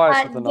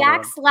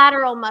 Dak's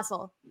lateral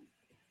muscle.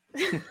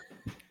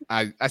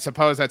 I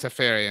suppose that's a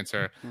fair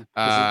answer.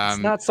 It's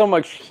not so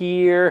much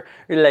here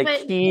or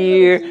like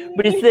here,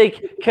 but it's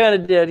like kind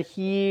of down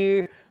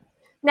here.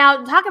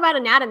 Now, talk about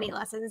anatomy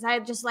lessons. I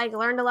just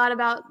learned a lot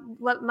about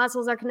what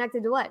muscles are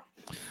connected to what.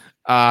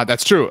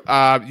 That's true.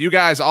 You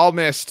guys all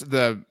missed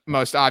the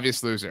most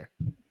obvious loser.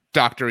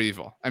 Dr.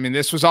 Evil. I mean,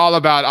 this was all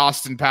about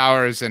Austin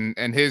Powers and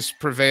his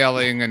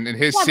prevailing and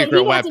his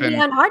secret weapon. To be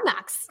on Hard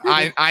Knocks.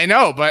 I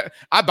know, but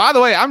by the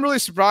way, I'm really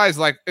surprised.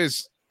 Like,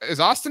 is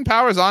Austin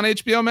Powers on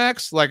HBO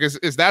Max? Like,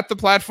 is that the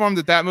platform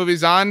that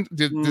movie's on?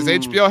 Does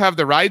HBO have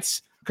the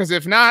rights? Because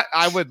if not,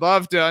 I would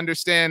love to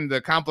understand the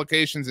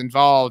complications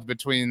involved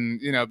between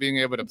being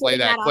able to play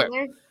that clip.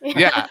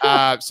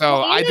 Yeah.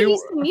 So I do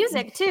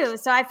music too.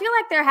 So I feel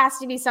like there has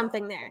to be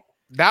something there.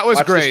 That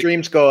was great. The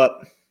streams go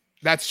up.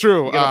 That's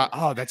true.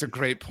 That's a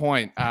great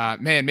point.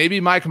 Man, maybe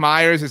Mike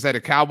Myers is at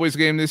a Cowboys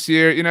game this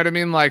year. You know what I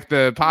mean? Like,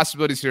 the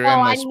possibilities here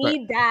are endless. I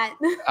need that.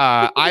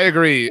 I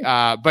agree.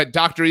 But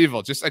Dr.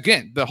 Evil, just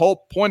again, the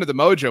whole point of the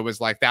mojo was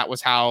like that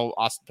was how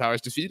Austin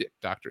Powers defeated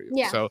Dr. Evil.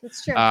 Yeah, so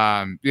that's true.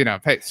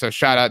 Hey, so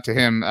shout out to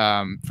him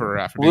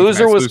for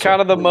loser was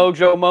kind of the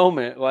mojo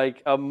moment.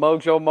 Like, a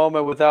mojo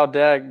moment without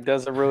Dak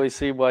doesn't really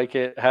seem like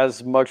it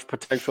has much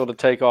potential to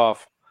take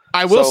off.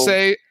 I will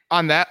say.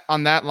 On that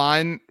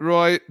line,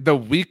 Roy, the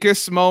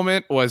weakest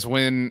moment was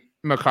when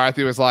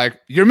McCarthy was like,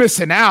 "You're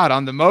missing out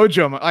on the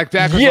mojo." Like,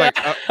 Dak was like,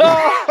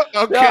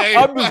 "Okay,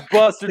 I'm just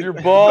busting your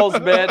balls,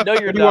 man. No,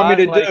 you're not." What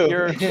do you want me to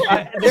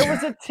do? There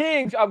was a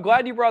tinge. I'm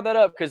glad you brought that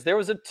up because there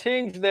was a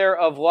tinge there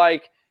of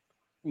like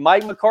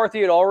Mike McCarthy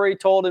had already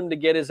told him to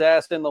get his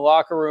ass in the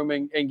locker room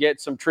and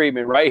get some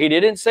treatment. Right? He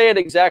didn't say it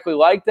exactly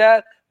like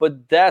that,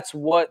 but that's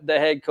what the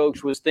head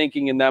coach was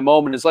thinking in that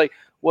moment. It's like,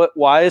 what?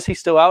 Why is he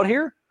still out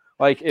here?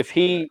 Like, if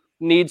he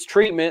needs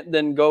treatment,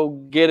 then go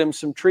get him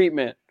some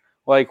treatment.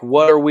 Like,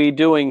 what are we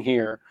doing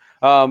here?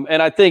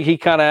 And I think he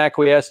kind of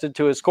acquiesced it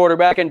to his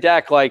quarterback, and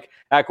Dak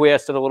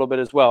acquiesced it a little bit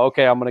as well.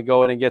 Okay, I'm going to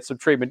go in and get some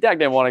treatment. Dak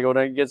didn't want to go in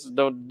and get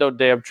no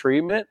damn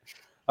treatment.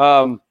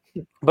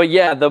 But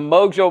yeah, the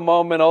mojo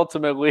moment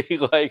ultimately,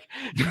 like,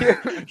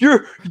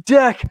 you're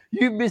Dak,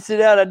 you miss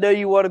it out. I know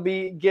you want to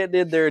be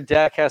getting in there.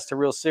 Dak has to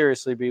real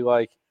seriously be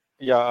like,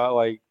 yeah,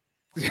 like,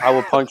 I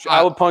will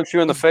punch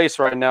you in the face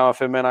right now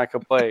if it meant I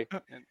could play.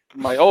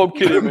 I'm like, I'm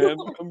kidding, man.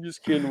 I'm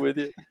just kidding with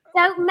you.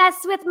 Don't mess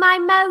with my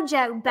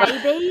mojo,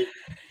 baby.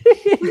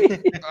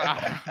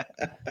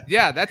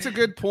 Yeah, that's a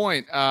good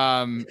point.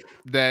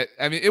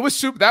 It was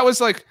super. That was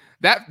like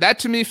that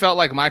to me felt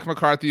like Mike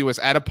McCarthy was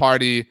at a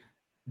party,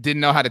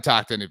 didn't know how to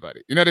talk to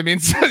anybody. You know what I mean?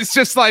 So it's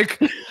just like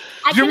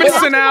you're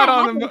missing out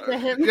on them.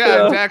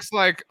 Yeah, Dak's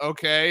like,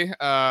 okay.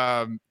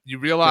 You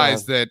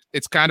realize that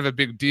it's kind of a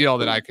big deal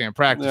that I can't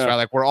practice, right?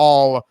 Like, we're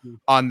all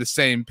on the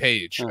same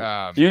page.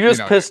 You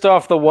just pissed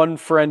off the one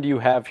friend you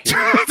have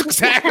here.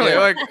 Exactly.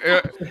 Like, wait,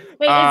 is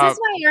this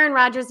why Aaron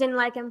Rodgers didn't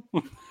like him?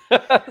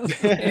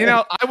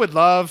 I would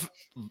love.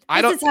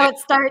 This is how it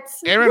starts.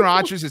 Aaron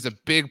Rodgers is a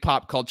big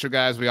pop culture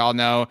guy, as we all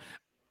know.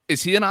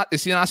 Is he an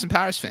Austin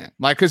Powers fan?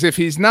 Like, because if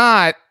he's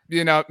not,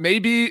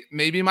 maybe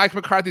Mike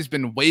McCarthy's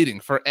been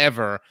waiting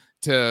forever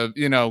to,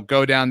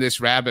 go down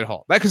this rabbit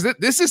hole. Like, because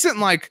this isn't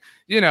like,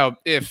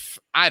 if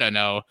I don't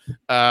know,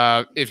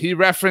 if he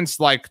referenced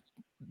like,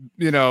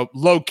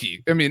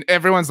 Loki. I mean,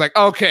 everyone's like,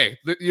 okay,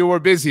 you were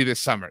busy this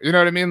summer. You know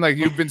what I mean? Like,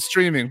 you've been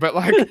streaming, but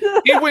like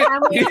he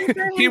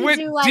went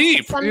do, like,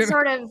 deep. Some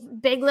sort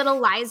of Big Little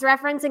Lies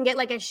reference and get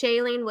like a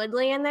Shailene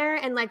Woodley in there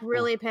and like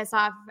really piss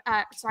off.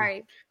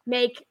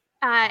 Make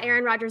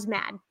Aaron Rodgers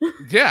mad.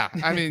 Yeah,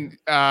 I mean,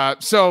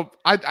 so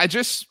I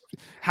just,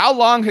 how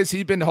long has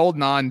he been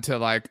holding on to,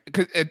 like,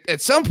 because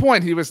at some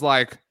point he was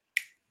like,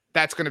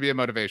 that's going to be a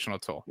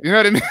motivational tool. You know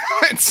what I mean?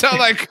 And so,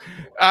 like,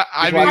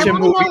 I want to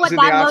know what movies in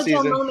that the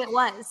mojo offseason. moment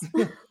was. I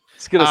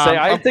was gonna say,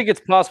 I think it's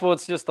possible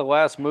it's just the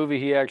last movie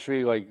he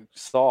actually like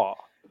saw.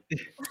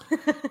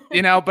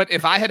 You know, but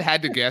if I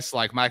had to guess,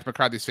 like, Mike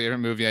McCarthy's favorite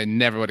movie, I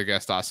never would have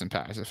guessed Austin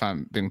Powers, if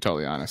I'm being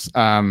totally honest.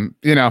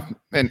 You know,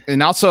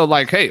 and also,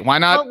 like, hey, why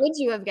not? What would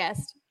you have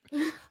guessed?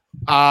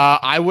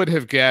 I would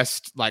have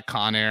guessed like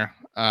Con Air,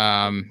 you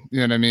know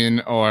what I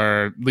mean,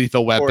 or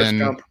Lethal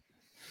Weapon.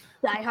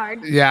 Die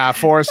Hard. Yeah,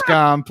 Forrest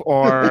Gump,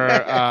 or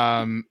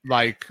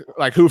like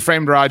Who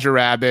Framed Roger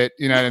Rabbit,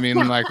 you know what I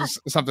mean, like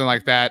something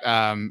like that.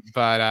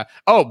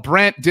 But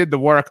Brent did the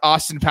work.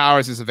 Austin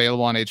Powers is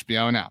available on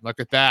HBO now. Look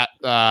at that.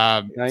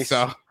 Nice.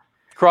 So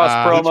Cross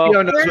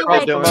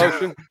HBO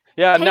promotion.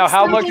 Yeah. Now,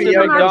 how much did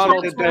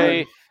McDonald's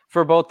pay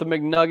for both the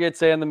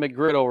McNuggets and the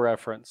McGriddle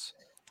reference?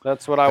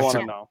 That's what I want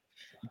to know.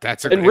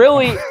 That's a and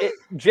really,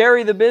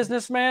 Jerry the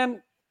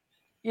businessman,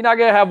 you're not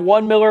gonna have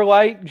one Miller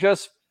Lite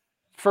just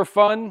for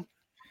fun,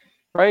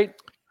 right?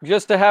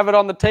 Just to have it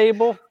on the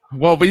table.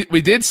 Well,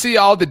 we did see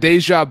all the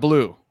Deja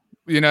Blue.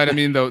 You know what I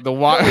mean? The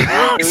water.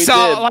 We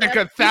saw like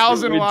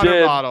 1,000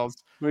 water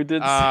bottles. We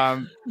did.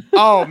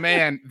 Oh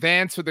man,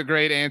 Vance with a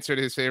great answer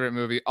to his favorite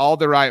movie, All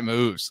the Right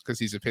Moves, because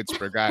he's a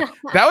Pittsburgh guy.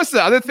 That was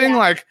the other thing.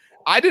 Like,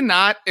 I did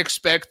not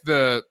expect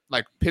the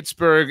like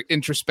Pittsburgh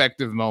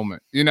introspective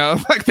moment. You know,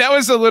 like that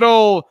was a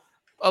little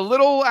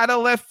out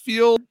of left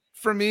field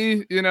for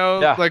me. You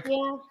know,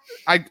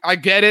 I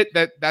get it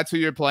that's who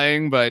you're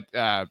playing, but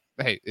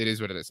hey, it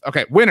is what it is.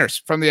 Okay, winners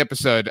from the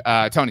episode.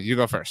 Tony, you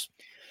go first.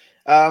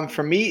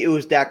 For me, it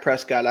was Dak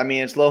Prescott. I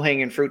mean, it's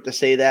low-hanging fruit to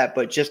say that,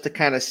 but just to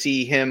kind of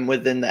see him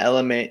within the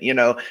element, you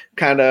know,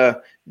 kind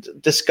of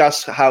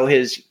discuss how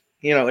his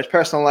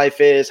personal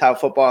life is, how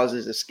football is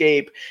his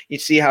escape. You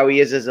see how he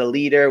is as a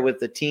leader with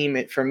the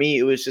team. For me,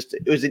 it was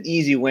an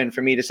easy win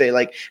for me to say,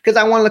 like, because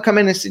I wanted to come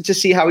in and to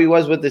see how he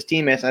was with his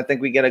teammates. And I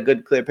think we get a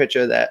good, clear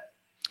picture of that.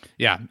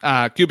 Yeah,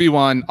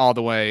 QB1 all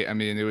the way. I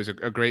mean, it was a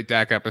great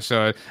Dak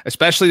episode,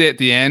 especially at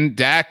the end.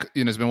 Dak,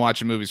 you know, has been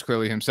watching movies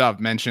clearly himself,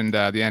 mentioned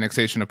the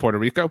annexation of Puerto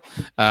Rico.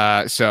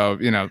 So,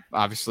 you know,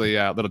 obviously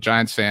a little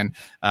Giants fan.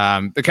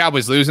 The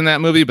Cowboys lose in that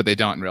movie, but they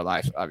don't in real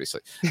life,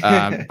 obviously.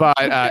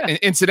 But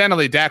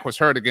incidentally, Dak was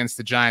hurt against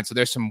the Giants, so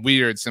there's some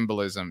weird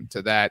symbolism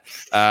to that.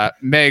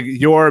 Meg,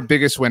 your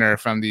biggest winner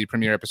from the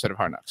premiere episode of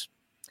Hard Knocks?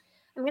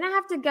 I'm going to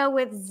have to go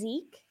with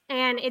Zeke.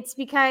 And it's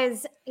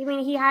because, I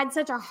mean, he had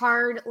such a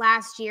hard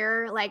last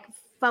year, like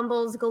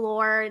fumbles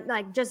galore,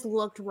 like just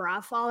looked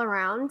rough all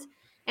around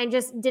and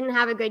just didn't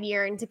have a good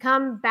year. And to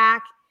come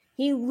back,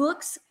 he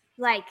looks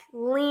like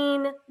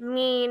lean,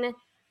 mean,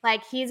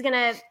 like he's going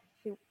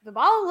to, the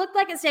ball looked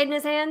like it stayed in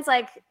his hands.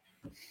 Like,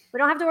 we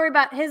don't have to worry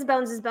about his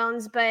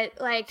bones, but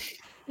like,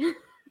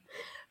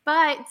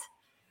 but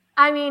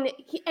I mean,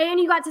 and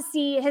you got to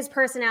see his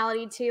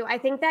personality too. I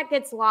think that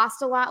gets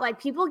lost a lot.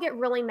 Like, people get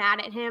really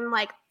mad at him,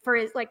 like, for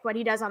his, like, what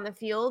he does on the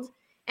field,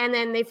 and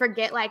then they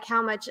forget like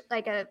how much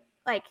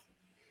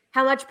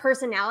how much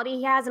personality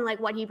he has and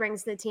like what he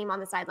brings to the team on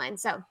the sideline.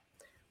 So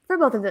for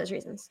both of those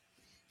reasons.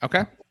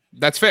 Okay,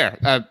 that's fair.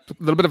 A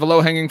little bit of a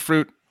low-hanging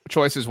fruit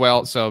choice as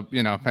well. So,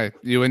 you know, hey,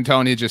 you and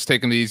Tony just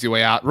taking the easy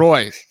way out.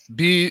 Roy,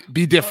 be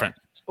different.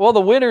 Well,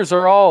 the winners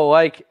are all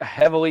like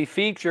heavily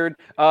featured.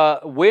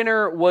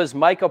 Winner was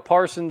Micah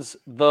Parsons,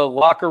 the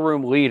locker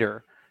room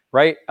leader.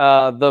 Right?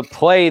 The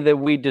play that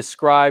we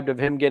described of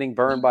him getting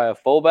burned by a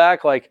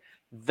fullback, like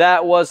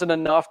that wasn't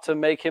enough to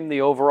make him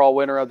the overall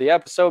winner of the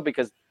episode,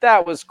 because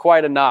that was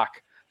quite a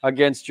knock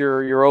against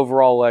your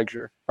overall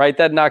ledger, right?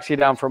 That knocks you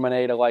down from an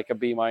A to like a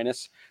B-.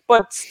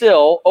 But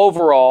still,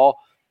 overall,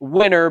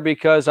 winner,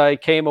 because I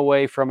came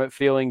away from it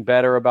feeling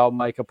better about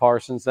Micah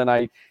Parsons than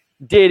I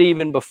did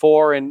even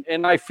before,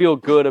 and I feel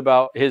good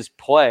about his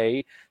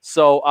play.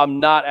 So I'm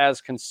not as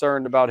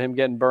concerned about him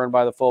getting burned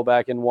by the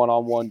fullback in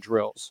one-on-one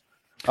drills.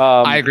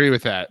 I agree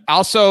with that.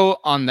 Also,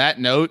 on that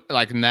note,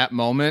 like in that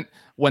moment,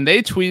 when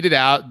they tweeted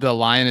out the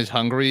 "Lion is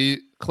hungry"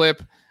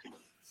 clip,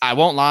 I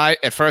won't lie.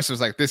 At first, it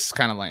was like, this is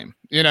kind of lame.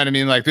 You know what I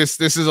mean? Like this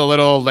is a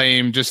little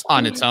lame just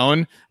on its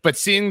own. But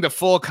seeing the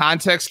full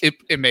context,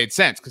 it made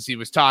sense because he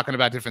was talking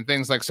about different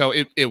things. Like, so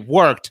it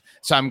worked.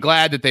 So I'm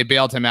glad that they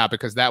bailed him out,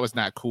 because that was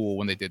not cool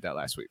when they did that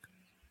last week.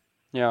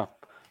 Yeah.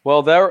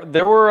 Well, there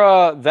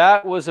were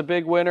that was a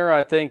big winner.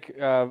 I think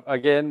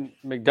again,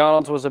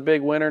 McDonald's was a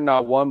big winner.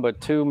 Not one, but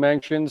two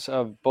mentions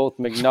of both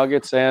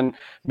McNuggets and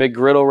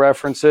McGriddle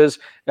references.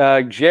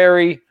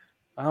 Jerry,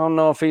 I don't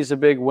know if he's a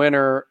big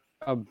winner.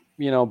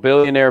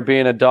 Billionaire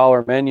being a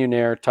dollar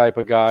menunaire type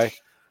of guy,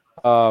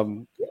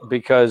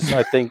 because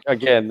I think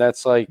again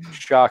that's like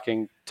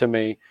shocking to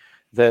me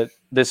that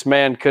this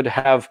man could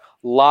have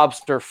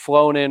lobster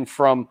flown in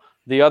from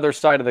the other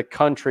side of the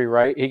country,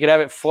 right? He could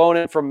have it flown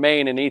in from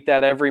Maine and eat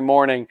that every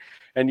morning,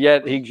 and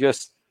yet he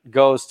just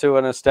goes to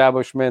an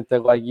establishment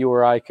that like you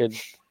or I could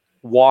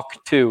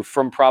walk to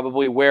from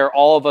probably where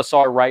all of us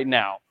are right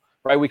now,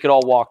 right? We could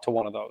all walk to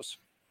one of those.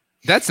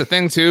 That's the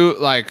thing too.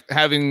 Like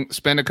having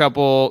spent a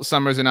couple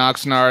summers in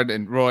Oxnard,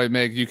 and Roy,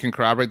 Meg, you can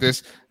corroborate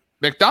this.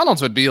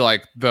 McDonald's would be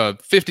like the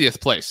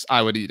 50th place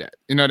I would eat at.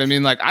 You know what I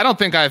mean? Like, I don't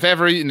think I've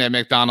ever eaten at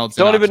McDonald's.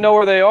 Don't even know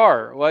where they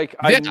are. Like,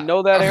 I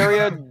know that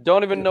area.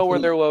 Don't even know where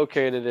they're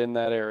located in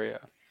that area.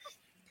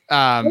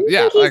 I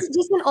think he's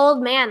just an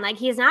old man. Like,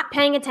 he's not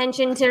paying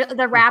attention to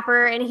the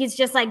rapper, and he's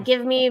just like,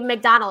 "Give me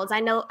McDonald's." I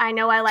know.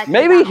 I like.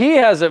 Maybe McDonald's. he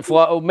has it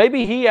flown.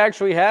 Maybe he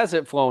actually has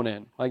it flown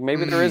in. Like,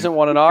 maybe there isn't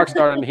one in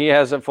Oxnard, and he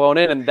has it flown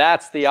in, and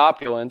that's the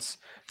opulence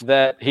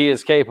that he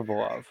is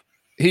capable of.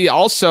 He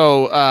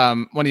also,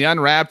 when he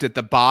unwrapped it,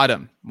 the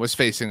bottom was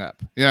facing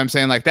up. You know what I'm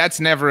saying? Like,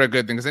 that's never a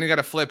good thing because then you got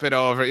to flip it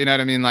over. You know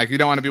what I mean? Like, you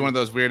don't want to be one of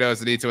those weirdos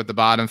that eats it with the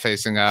bottom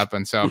facing up.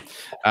 And so,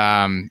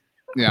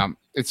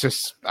 it's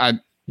just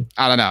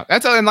I don't know.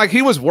 That's and like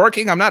he was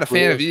working. I'm not a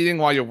fan of eating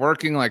while you're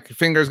working. Like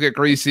fingers get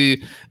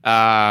greasy.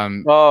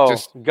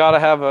 Just gotta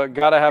have.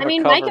 I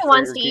mean, Micah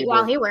wants to eat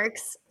while he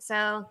works,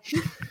 so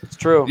it's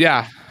true.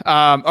 Yeah.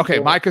 Okay.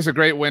 Yeah. Micah's a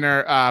great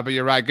winner, but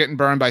you're right. Getting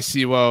burned by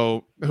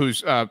Siwo,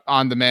 who's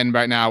on the mend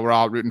right now. We're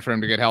all rooting for him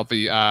to get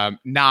healthy.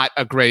 Not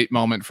a great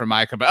moment for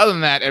Micah, but other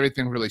than that,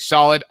 everything really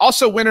solid.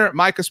 Also, winner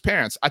Micah's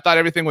parents. I thought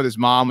everything with his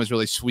mom was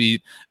really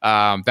sweet.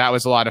 That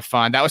was a lot of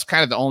fun. That was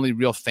kind of the only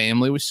real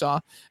family we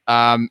saw.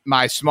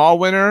 My small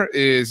winner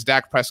is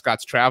Dak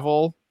Prescott's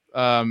travel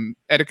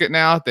etiquette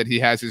now that he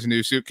has his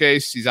new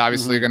suitcase. He's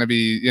obviously going to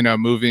be,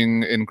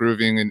 moving and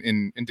grooving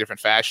in different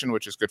fashion,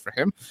 which is good for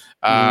him.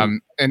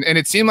 And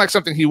it seemed like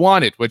something he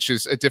wanted, which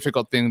is a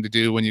difficult thing to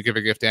do when you give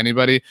a gift to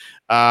anybody.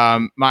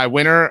 My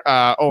winner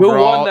overall. Who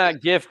won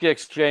that gift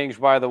exchange,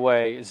 by the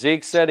way?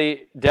 Zeke said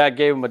Dak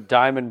gave him a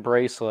diamond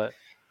bracelet.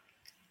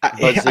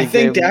 I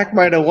think Dak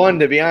might have won,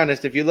 to be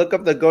honest. If you look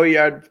up the Go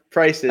Yard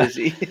prices,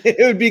 it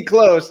would be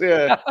close.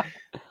 Yeah.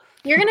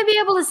 You're going to be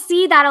able to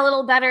see that a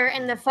little better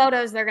in the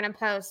photos they're going to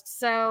post.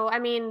 So, I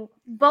mean,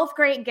 both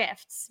great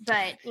gifts,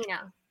 but,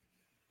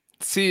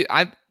 See,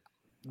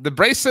 the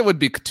bracelet would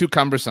be too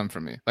cumbersome for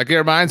me. Like, it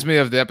reminds me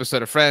of the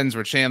episode of Friends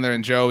where Chandler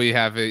and Joey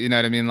have it, you know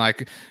what I mean?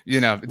 Like,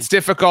 it's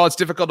difficult. It's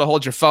difficult to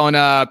hold your phone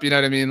up. You know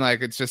what I mean?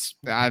 Like, it's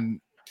just, By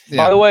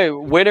the way,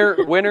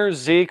 winner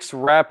Zeke's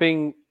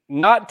rapping,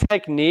 not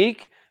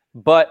technique,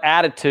 but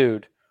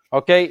attitude.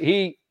 Okay?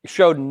 He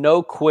showed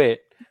no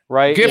quit.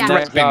 Right, gift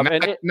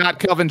rapping, not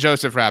Kelvin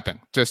Joseph rapping.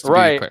 Just to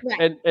be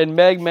clear. And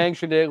Meg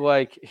mentioned it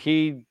like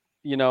he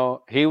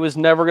was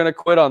never going to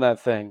quit on that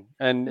thing.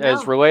 And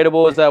as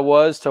relatable as that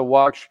was to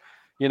watch,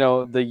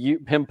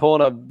 him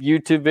pulling up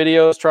YouTube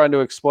videos trying to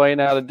explain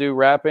how to do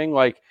rapping,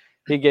 like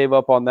he gave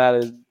up on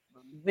that.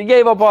 He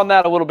gave up on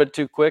that a little bit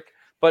too quick.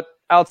 But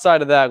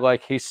outside of that,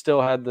 like he still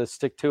had the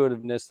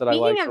stick-to-itiveness that I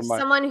like. Speaking of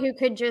someone who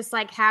could just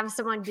like have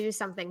someone do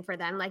something for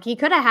them, like he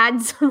could have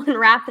had someone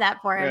rap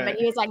that for him, but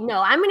he was like,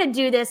 "No, I'm going to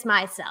do this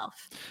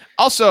myself."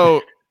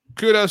 Also,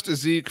 kudos to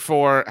Zeke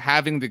for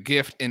having the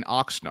gift in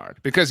Oxnard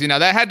because,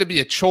 that had to be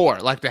a chore,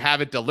 like to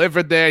have it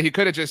delivered there. He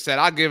could have just said,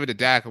 "I'll give it to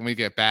Dak when we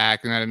get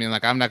back." You know what I mean?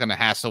 Like, I'm not going to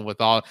hassle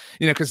with all,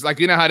 because like,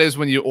 how it is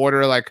when you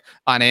order like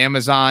on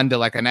Amazon to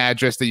like an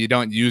address that you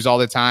don't use all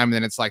the time. And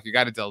then it's like, you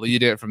got to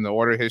delete it from the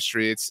order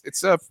history.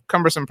 It's a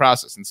cumbersome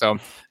process. And so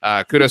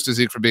kudos to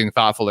Zeke for being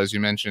thoughtful, as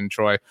you mentioned,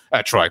 Troy,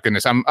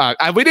 goodness.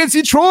 We didn't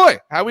see Troy.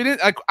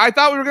 I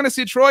thought we were going to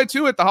see Troy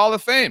too at the Hall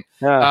of Fame.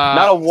 Yeah,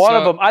 not one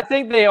of them. I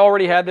think they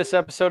already had this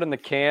episode in the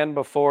can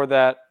before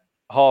that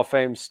Hall of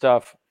Fame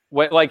stuff.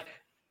 Like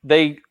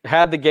they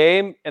had the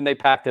game and they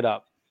packed it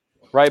up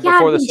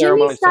before the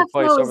ceremony took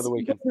place over the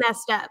weekend.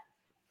 Messed up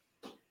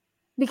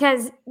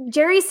because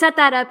Jerry set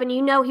that up, and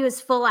he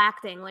was full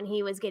acting when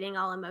he was getting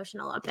all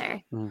emotional up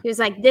there. He was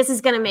like, "This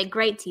is going to make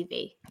great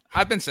TV."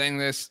 I've been saying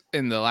this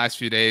in the last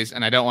few days,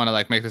 and I don't want to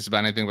like make this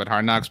about anything but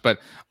Hard Knocks, but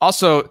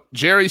also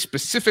Jerry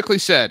specifically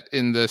said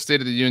in the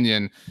State of the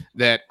Union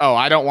that,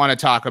 I don't want to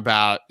talk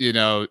about,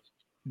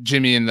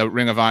 Jimmy in the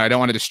Ring of Honor. I don't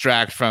want to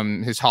distract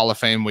from his Hall of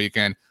Fame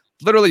weekend.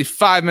 Literally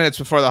 5 minutes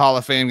before the Hall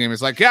of Fame game,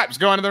 he's like, "Yeah, he's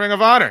going to the Ring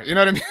of Honor." You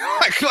know what I mean?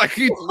 like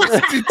he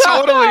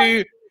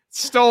totally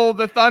stole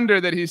the thunder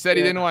that he said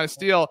he didn't want to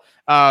steal.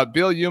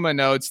 Bill Yuma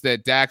notes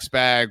that Dak's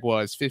bag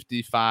was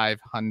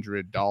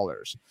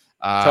 $5,500.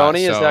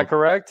 Tony, is that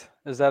correct?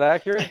 Is that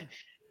accurate?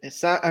 It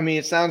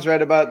sounds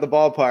right about the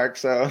ballpark.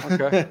 So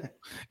okay.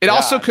 It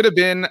also could have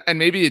been, and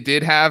maybe it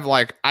did have,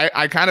 like,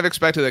 I kind of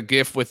expected a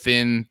gift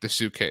within the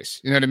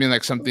suitcase. You know what I mean?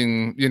 Like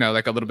something,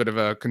 like a little bit of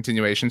a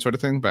continuation sort of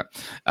thing. But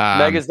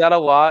Meg, is that a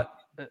lot?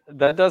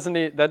 That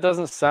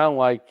doesn't sound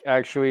like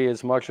actually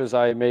as much as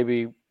I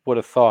maybe would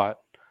have thought.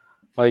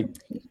 Like,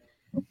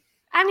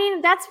 I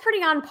mean, that's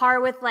pretty on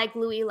par with like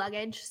Louis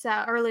luggage,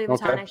 or Louis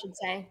Vuitton, I should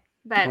say.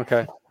 But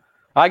okay.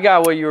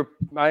 Louis,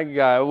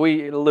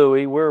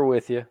 we're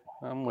with you.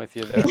 I'm with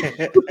you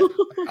there.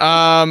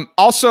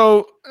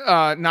 Also,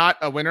 not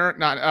a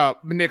winner.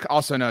 Nick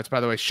also notes, by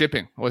the way,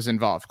 shipping was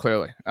involved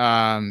clearly.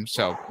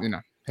 So,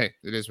 hey,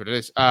 it is what it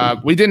is.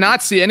 We did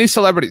not see any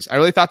celebrities. I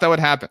really thought that would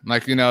happen.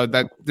 Like,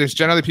 that there's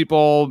generally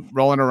people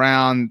rolling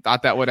around.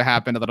 Thought that would have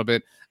happened a little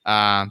bit.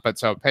 But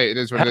so, hey, it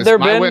is what it is. Have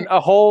there been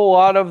a whole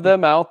lot of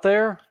them out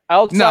there?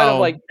 outside of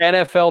like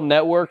NFL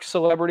Network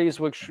celebrities,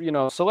 which,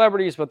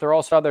 celebrities, but they're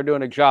also out there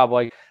doing a job.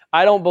 Like,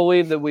 I don't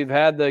believe that we've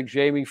had the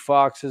Jamie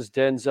Foxxes,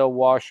 Denzel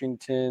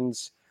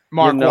Washingtons,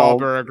 Mark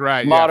Wahlberg,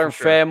 right? Modern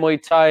Family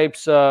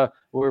types.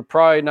 We're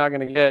probably not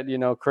going to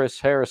get, Chris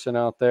Harrison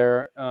out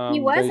there. He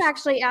was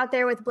actually out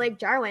there with Blake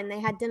Jarwin. They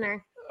had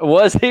dinner.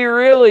 Was he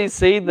really?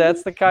 See,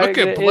 that's the kind of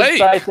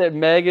insight that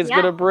Meg is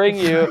going to bring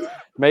you.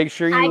 Make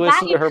sure you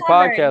listen to her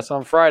podcast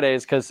on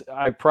Fridays, because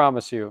I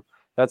promise you,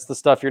 that's the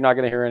stuff you're not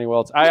going to hear anywhere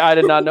else. I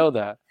did not know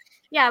that.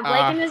 Yeah,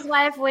 Blake and his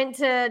wife went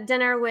to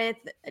dinner with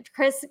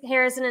Chris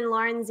Harrison and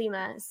Lauren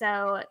Zima.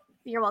 So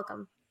you're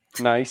welcome.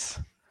 Nice.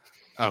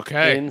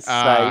 Okay.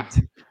 Insight.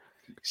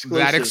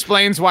 That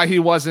explains why he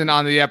wasn't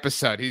on the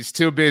episode. He's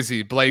too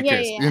busy. Blake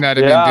is, you know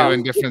what I mean,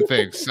 doing different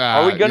things.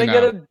 Are we gonna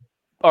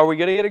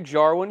get a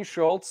Jarwin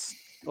Schultz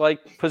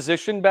like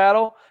position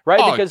battle? Right?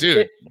 Oh, because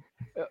dude.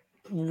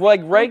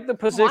 Rank the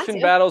position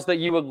battles that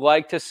you would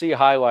like to see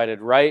highlighted,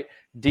 right?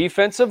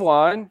 Defensive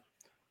line,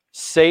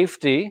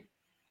 safety,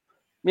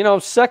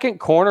 second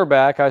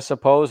cornerback, I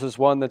suppose, is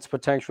one that's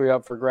potentially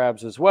up for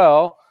grabs as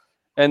well.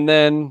 And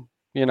then,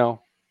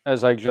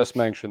 as I just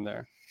mentioned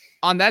there.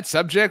 On that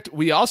subject,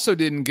 we also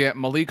didn't get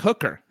Malik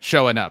Hooker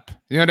showing up.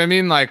 You know what I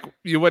mean? Like,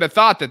 you would have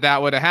thought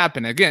that would have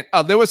happened. Again,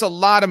 there was a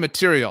lot of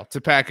material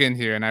to pack in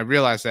here, and I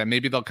realized that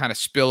maybe they'll kind of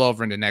spill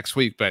over into next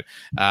week. But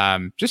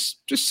just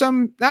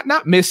some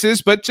not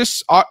misses, but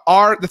just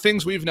are the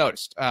things we've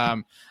noticed.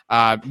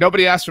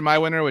 Nobody asked for my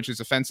winner, which is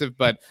offensive,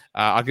 but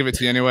I'll give it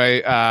to you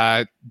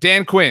anyway.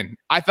 Dan Quinn.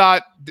 I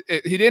thought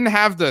he didn't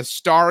have the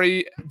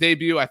starry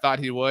debut I thought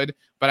he would,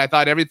 but I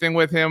thought everything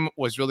with him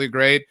was really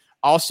great.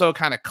 Also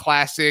kind of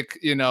classic,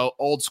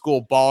 old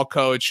school ball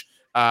coach.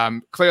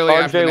 Clearly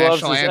after the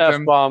loves national his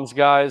anthem. F-bombs,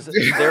 guys.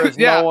 There is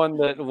no one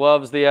that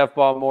loves the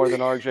F-bomb more than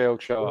RJ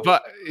Ochoa.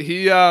 But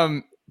he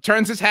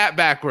turns his hat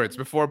backwards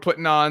before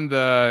putting on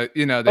the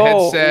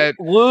headset.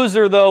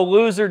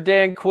 Loser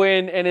Dan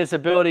Quinn and his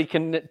ability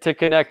to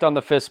connect on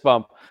the fist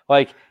bump.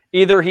 Like,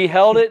 either he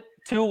held it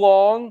too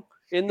long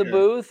in the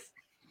booth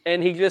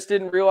and he just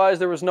didn't realize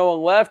there was no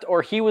one left,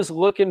 or he was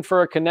looking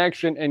for a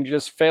connection and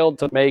just failed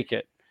to make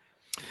it.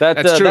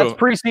 That's true. That's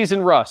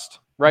preseason rust,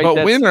 right?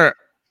 But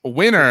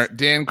winner,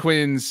 Dan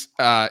Quinn's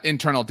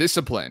internal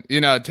discipline.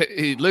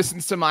 He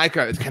listens to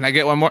Micah. Can I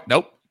get one more?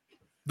 Nope.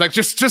 Like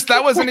just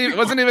that wasn't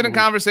even a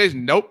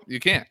conversation. Nope, you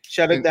can't.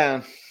 Shut it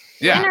down.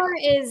 Yeah. Winner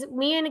is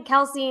me and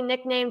Kelsey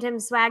nicknamed him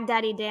Swag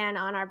Daddy Dan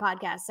on our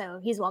podcast, so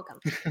he's welcome.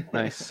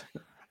 Nice.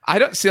 I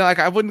don't see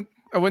I wouldn't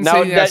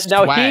say yes.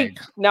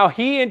 Now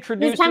he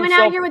introduced He's coming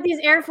himself. out here with these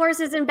Air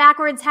Forces and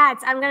backwards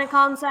hats. I'm gonna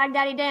call him Swag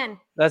Daddy Dan.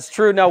 That's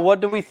true. Now, what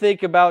do we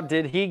think about?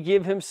 Did he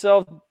give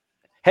himself?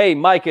 Hey,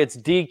 Mike, it's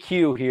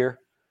DQ here.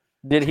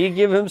 Did he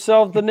give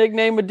himself the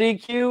nickname of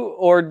DQ,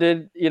 or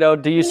do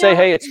you say,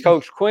 hey, it's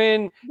Coach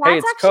Quinn? Hey,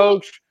 it's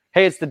Coach.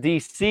 Hey, it's the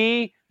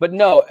DC. But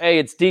no, hey,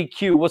 it's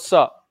DQ. What's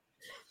up?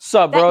 What's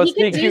up, bro? It's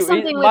DQ. Do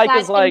something with Mike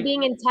is like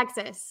being in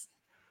Texas.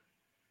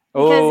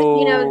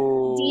 Because,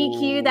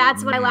 DQ,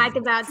 that's what I like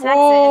about Texas.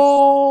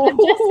 I'm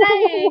just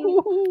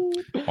saying.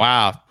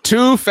 Wow.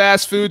 2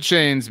 fast food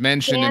chains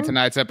mentioned in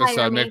tonight's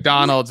episode,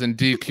 McDonald's and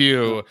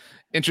DQ.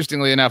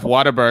 Interestingly enough,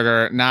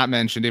 Whataburger not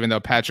mentioned, even though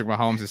Patrick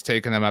Mahomes has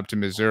taken them up to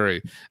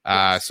Missouri.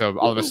 So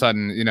all of a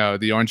sudden,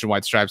 the orange and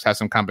white stripes have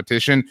some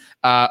competition.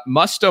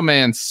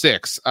 Mustoman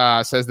 6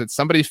 says that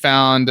somebody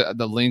found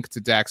the link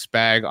to Dak's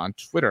bag on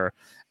Twitter.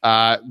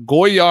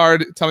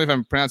 Goyard, tell me if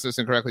I'm pronouncing this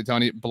incorrectly,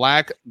 Tony.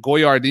 Black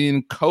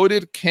Goyardine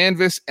coated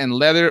canvas and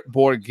leather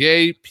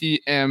Bourget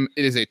PM.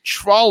 It is a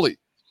trolley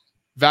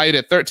valued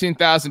at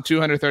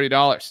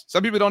 $13,230.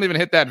 Some people don't even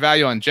hit that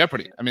value on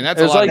Jeopardy. I mean, that's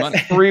a lot of money.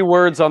 3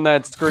 words on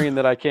that screen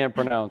that I can't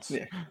pronounce.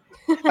 Yeah.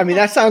 I mean,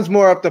 that sounds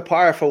more up to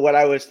par for what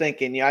I was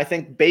thinking. I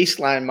think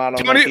baseline model.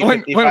 Tony,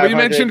 when we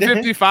mentioned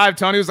 55,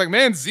 Tony was like,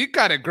 "Man, Zeke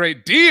got a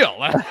great deal."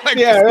 Wow.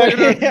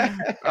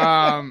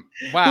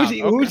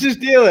 Who's his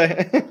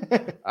dealer?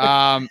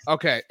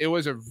 Okay, it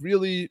was a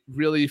really,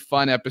 really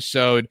fun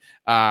episode.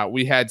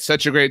 We had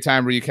such a great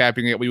time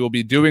recapping it. We will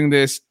be doing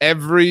this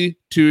every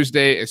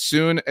Tuesday as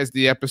soon as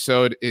the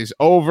episode is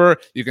over.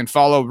 You can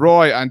follow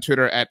Roy on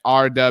Twitter at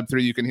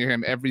RW3. You can hear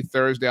him every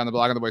Thursday on the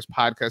Blog on the Boys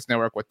Podcast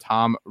Network with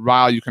Tom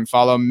Ryle. You can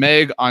follow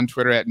Meg on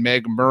Twitter at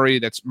Meg Murray.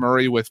 That's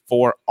Murray with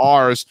 4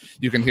 R's.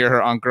 You can hear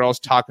her on Girls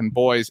Talking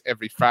Boys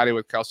every Friday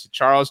with Kelsey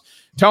Charles.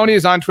 Tony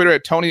is on Twitter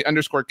at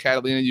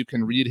Tony_Catalina. You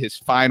can read his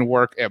fine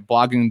work at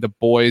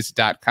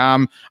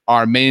bloggingtheboys.com,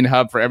 our main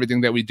hub for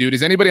everything that we do.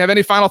 Does anybody have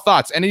any final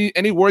thoughts?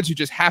 Any words you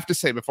just have to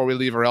say before we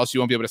leave, or else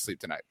you won't be able to sleep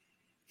tonight?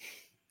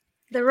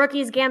 The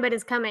rookie's gambit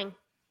is coming.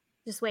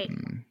 Just wait.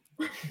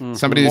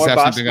 Somebody needs to have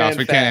something else.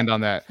 We can't end on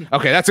that.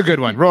 Okay, that's a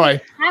good one.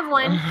 Roy. Have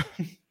one.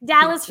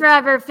 Dallas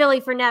forever, Philly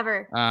for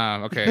never.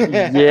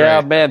 Okay. Yeah,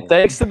 man.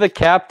 Thanks to the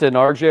captain,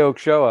 RJ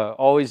Ochoa.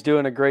 Always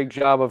doing a great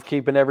job of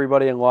keeping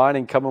everybody in line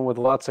and coming with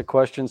lots of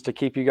questions to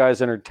keep you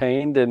guys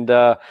entertained. And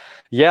that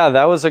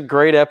was a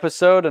great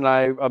episode. And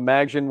I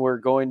imagine we're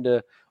going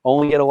to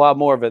only get a lot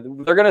more of it.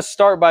 They're going to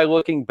start by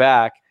looking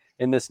back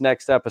in this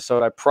next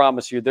episode. I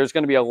promise you, there's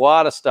going to be a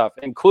lot of stuff,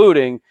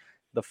 including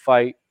the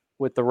fight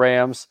with the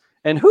Rams.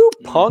 And who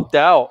punked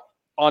out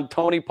on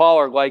Tony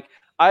Pollard? Like,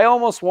 I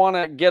almost want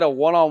to get a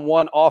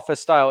one-on-one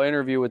office-style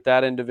interview with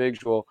that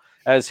individual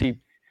as he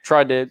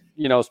tried to,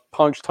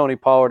 punch Tony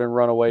Pollard and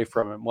run away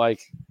from him.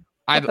 Like,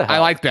 I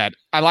like that.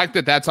 I like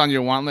that that's on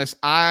your want list.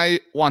 I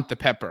want the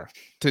pepper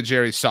to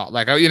Jerry's salt.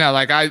 Like,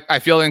 I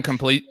feel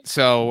incomplete.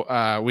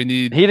 So we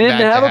need. He didn't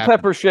have a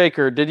pepper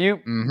shaker. Did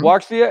you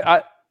watch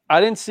the? I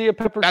didn't see a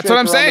pepper. That's shaker what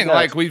I'm saying.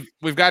 Like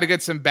we've got to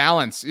get some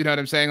balance. You know what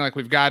I'm saying? Like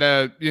we've got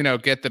to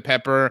get the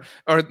pepper,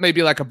 or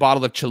maybe like a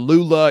bottle of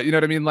Cholula. You know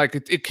what I mean?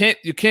 Like you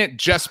can't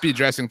just be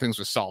dressing things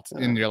with salt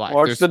in your life.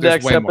 Watch the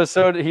next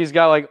episode. More. He's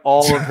got like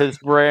all of his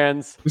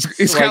brands.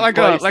 He's got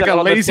like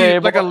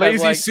a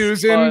lazy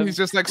Susan. Fun. He's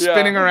just like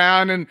spinning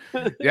around and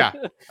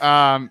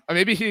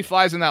maybe he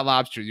flies in that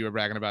lobster you were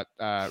bragging about,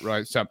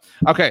 Roy. So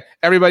okay,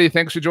 everybody,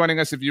 thanks for joining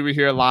us. If you were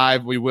here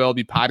live, we will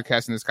be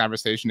podcasting this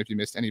conversation. If you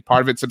missed any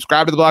part of it,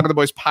 subscribe to the Blog of the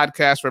Boys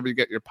podcast wherever you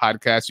get your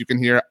podcasts. You can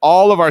hear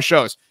all of our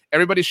shows.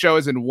 Everybody's show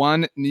is in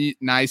one neat,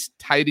 nice,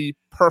 tidy,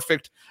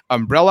 perfect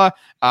umbrella.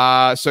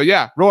 So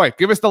yeah, Roy,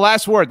 give us the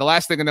last word, the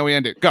last thing, and then we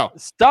end it. Go.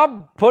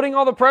 Stop putting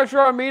all the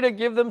pressure on me to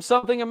give them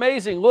something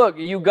amazing. Look,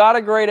 you got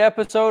a great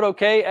episode,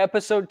 okay?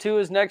 Episode 2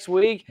 is next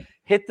week.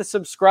 Hit the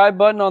subscribe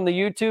button on the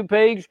YouTube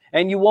page,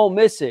 and you won't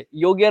miss it.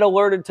 You'll get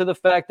alerted to the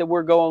fact that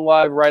we're going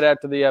live right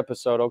after the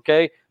episode,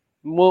 okay?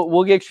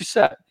 We'll get you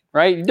set,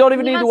 right? You don't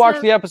even need to watch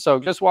the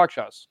episode. Just watch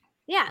us.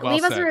 Yeah,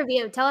 leave us a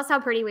review. Tell us how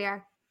pretty we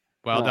are.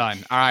 Well done.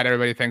 All right,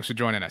 everybody. Thanks for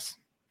joining us.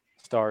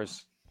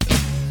 Stars.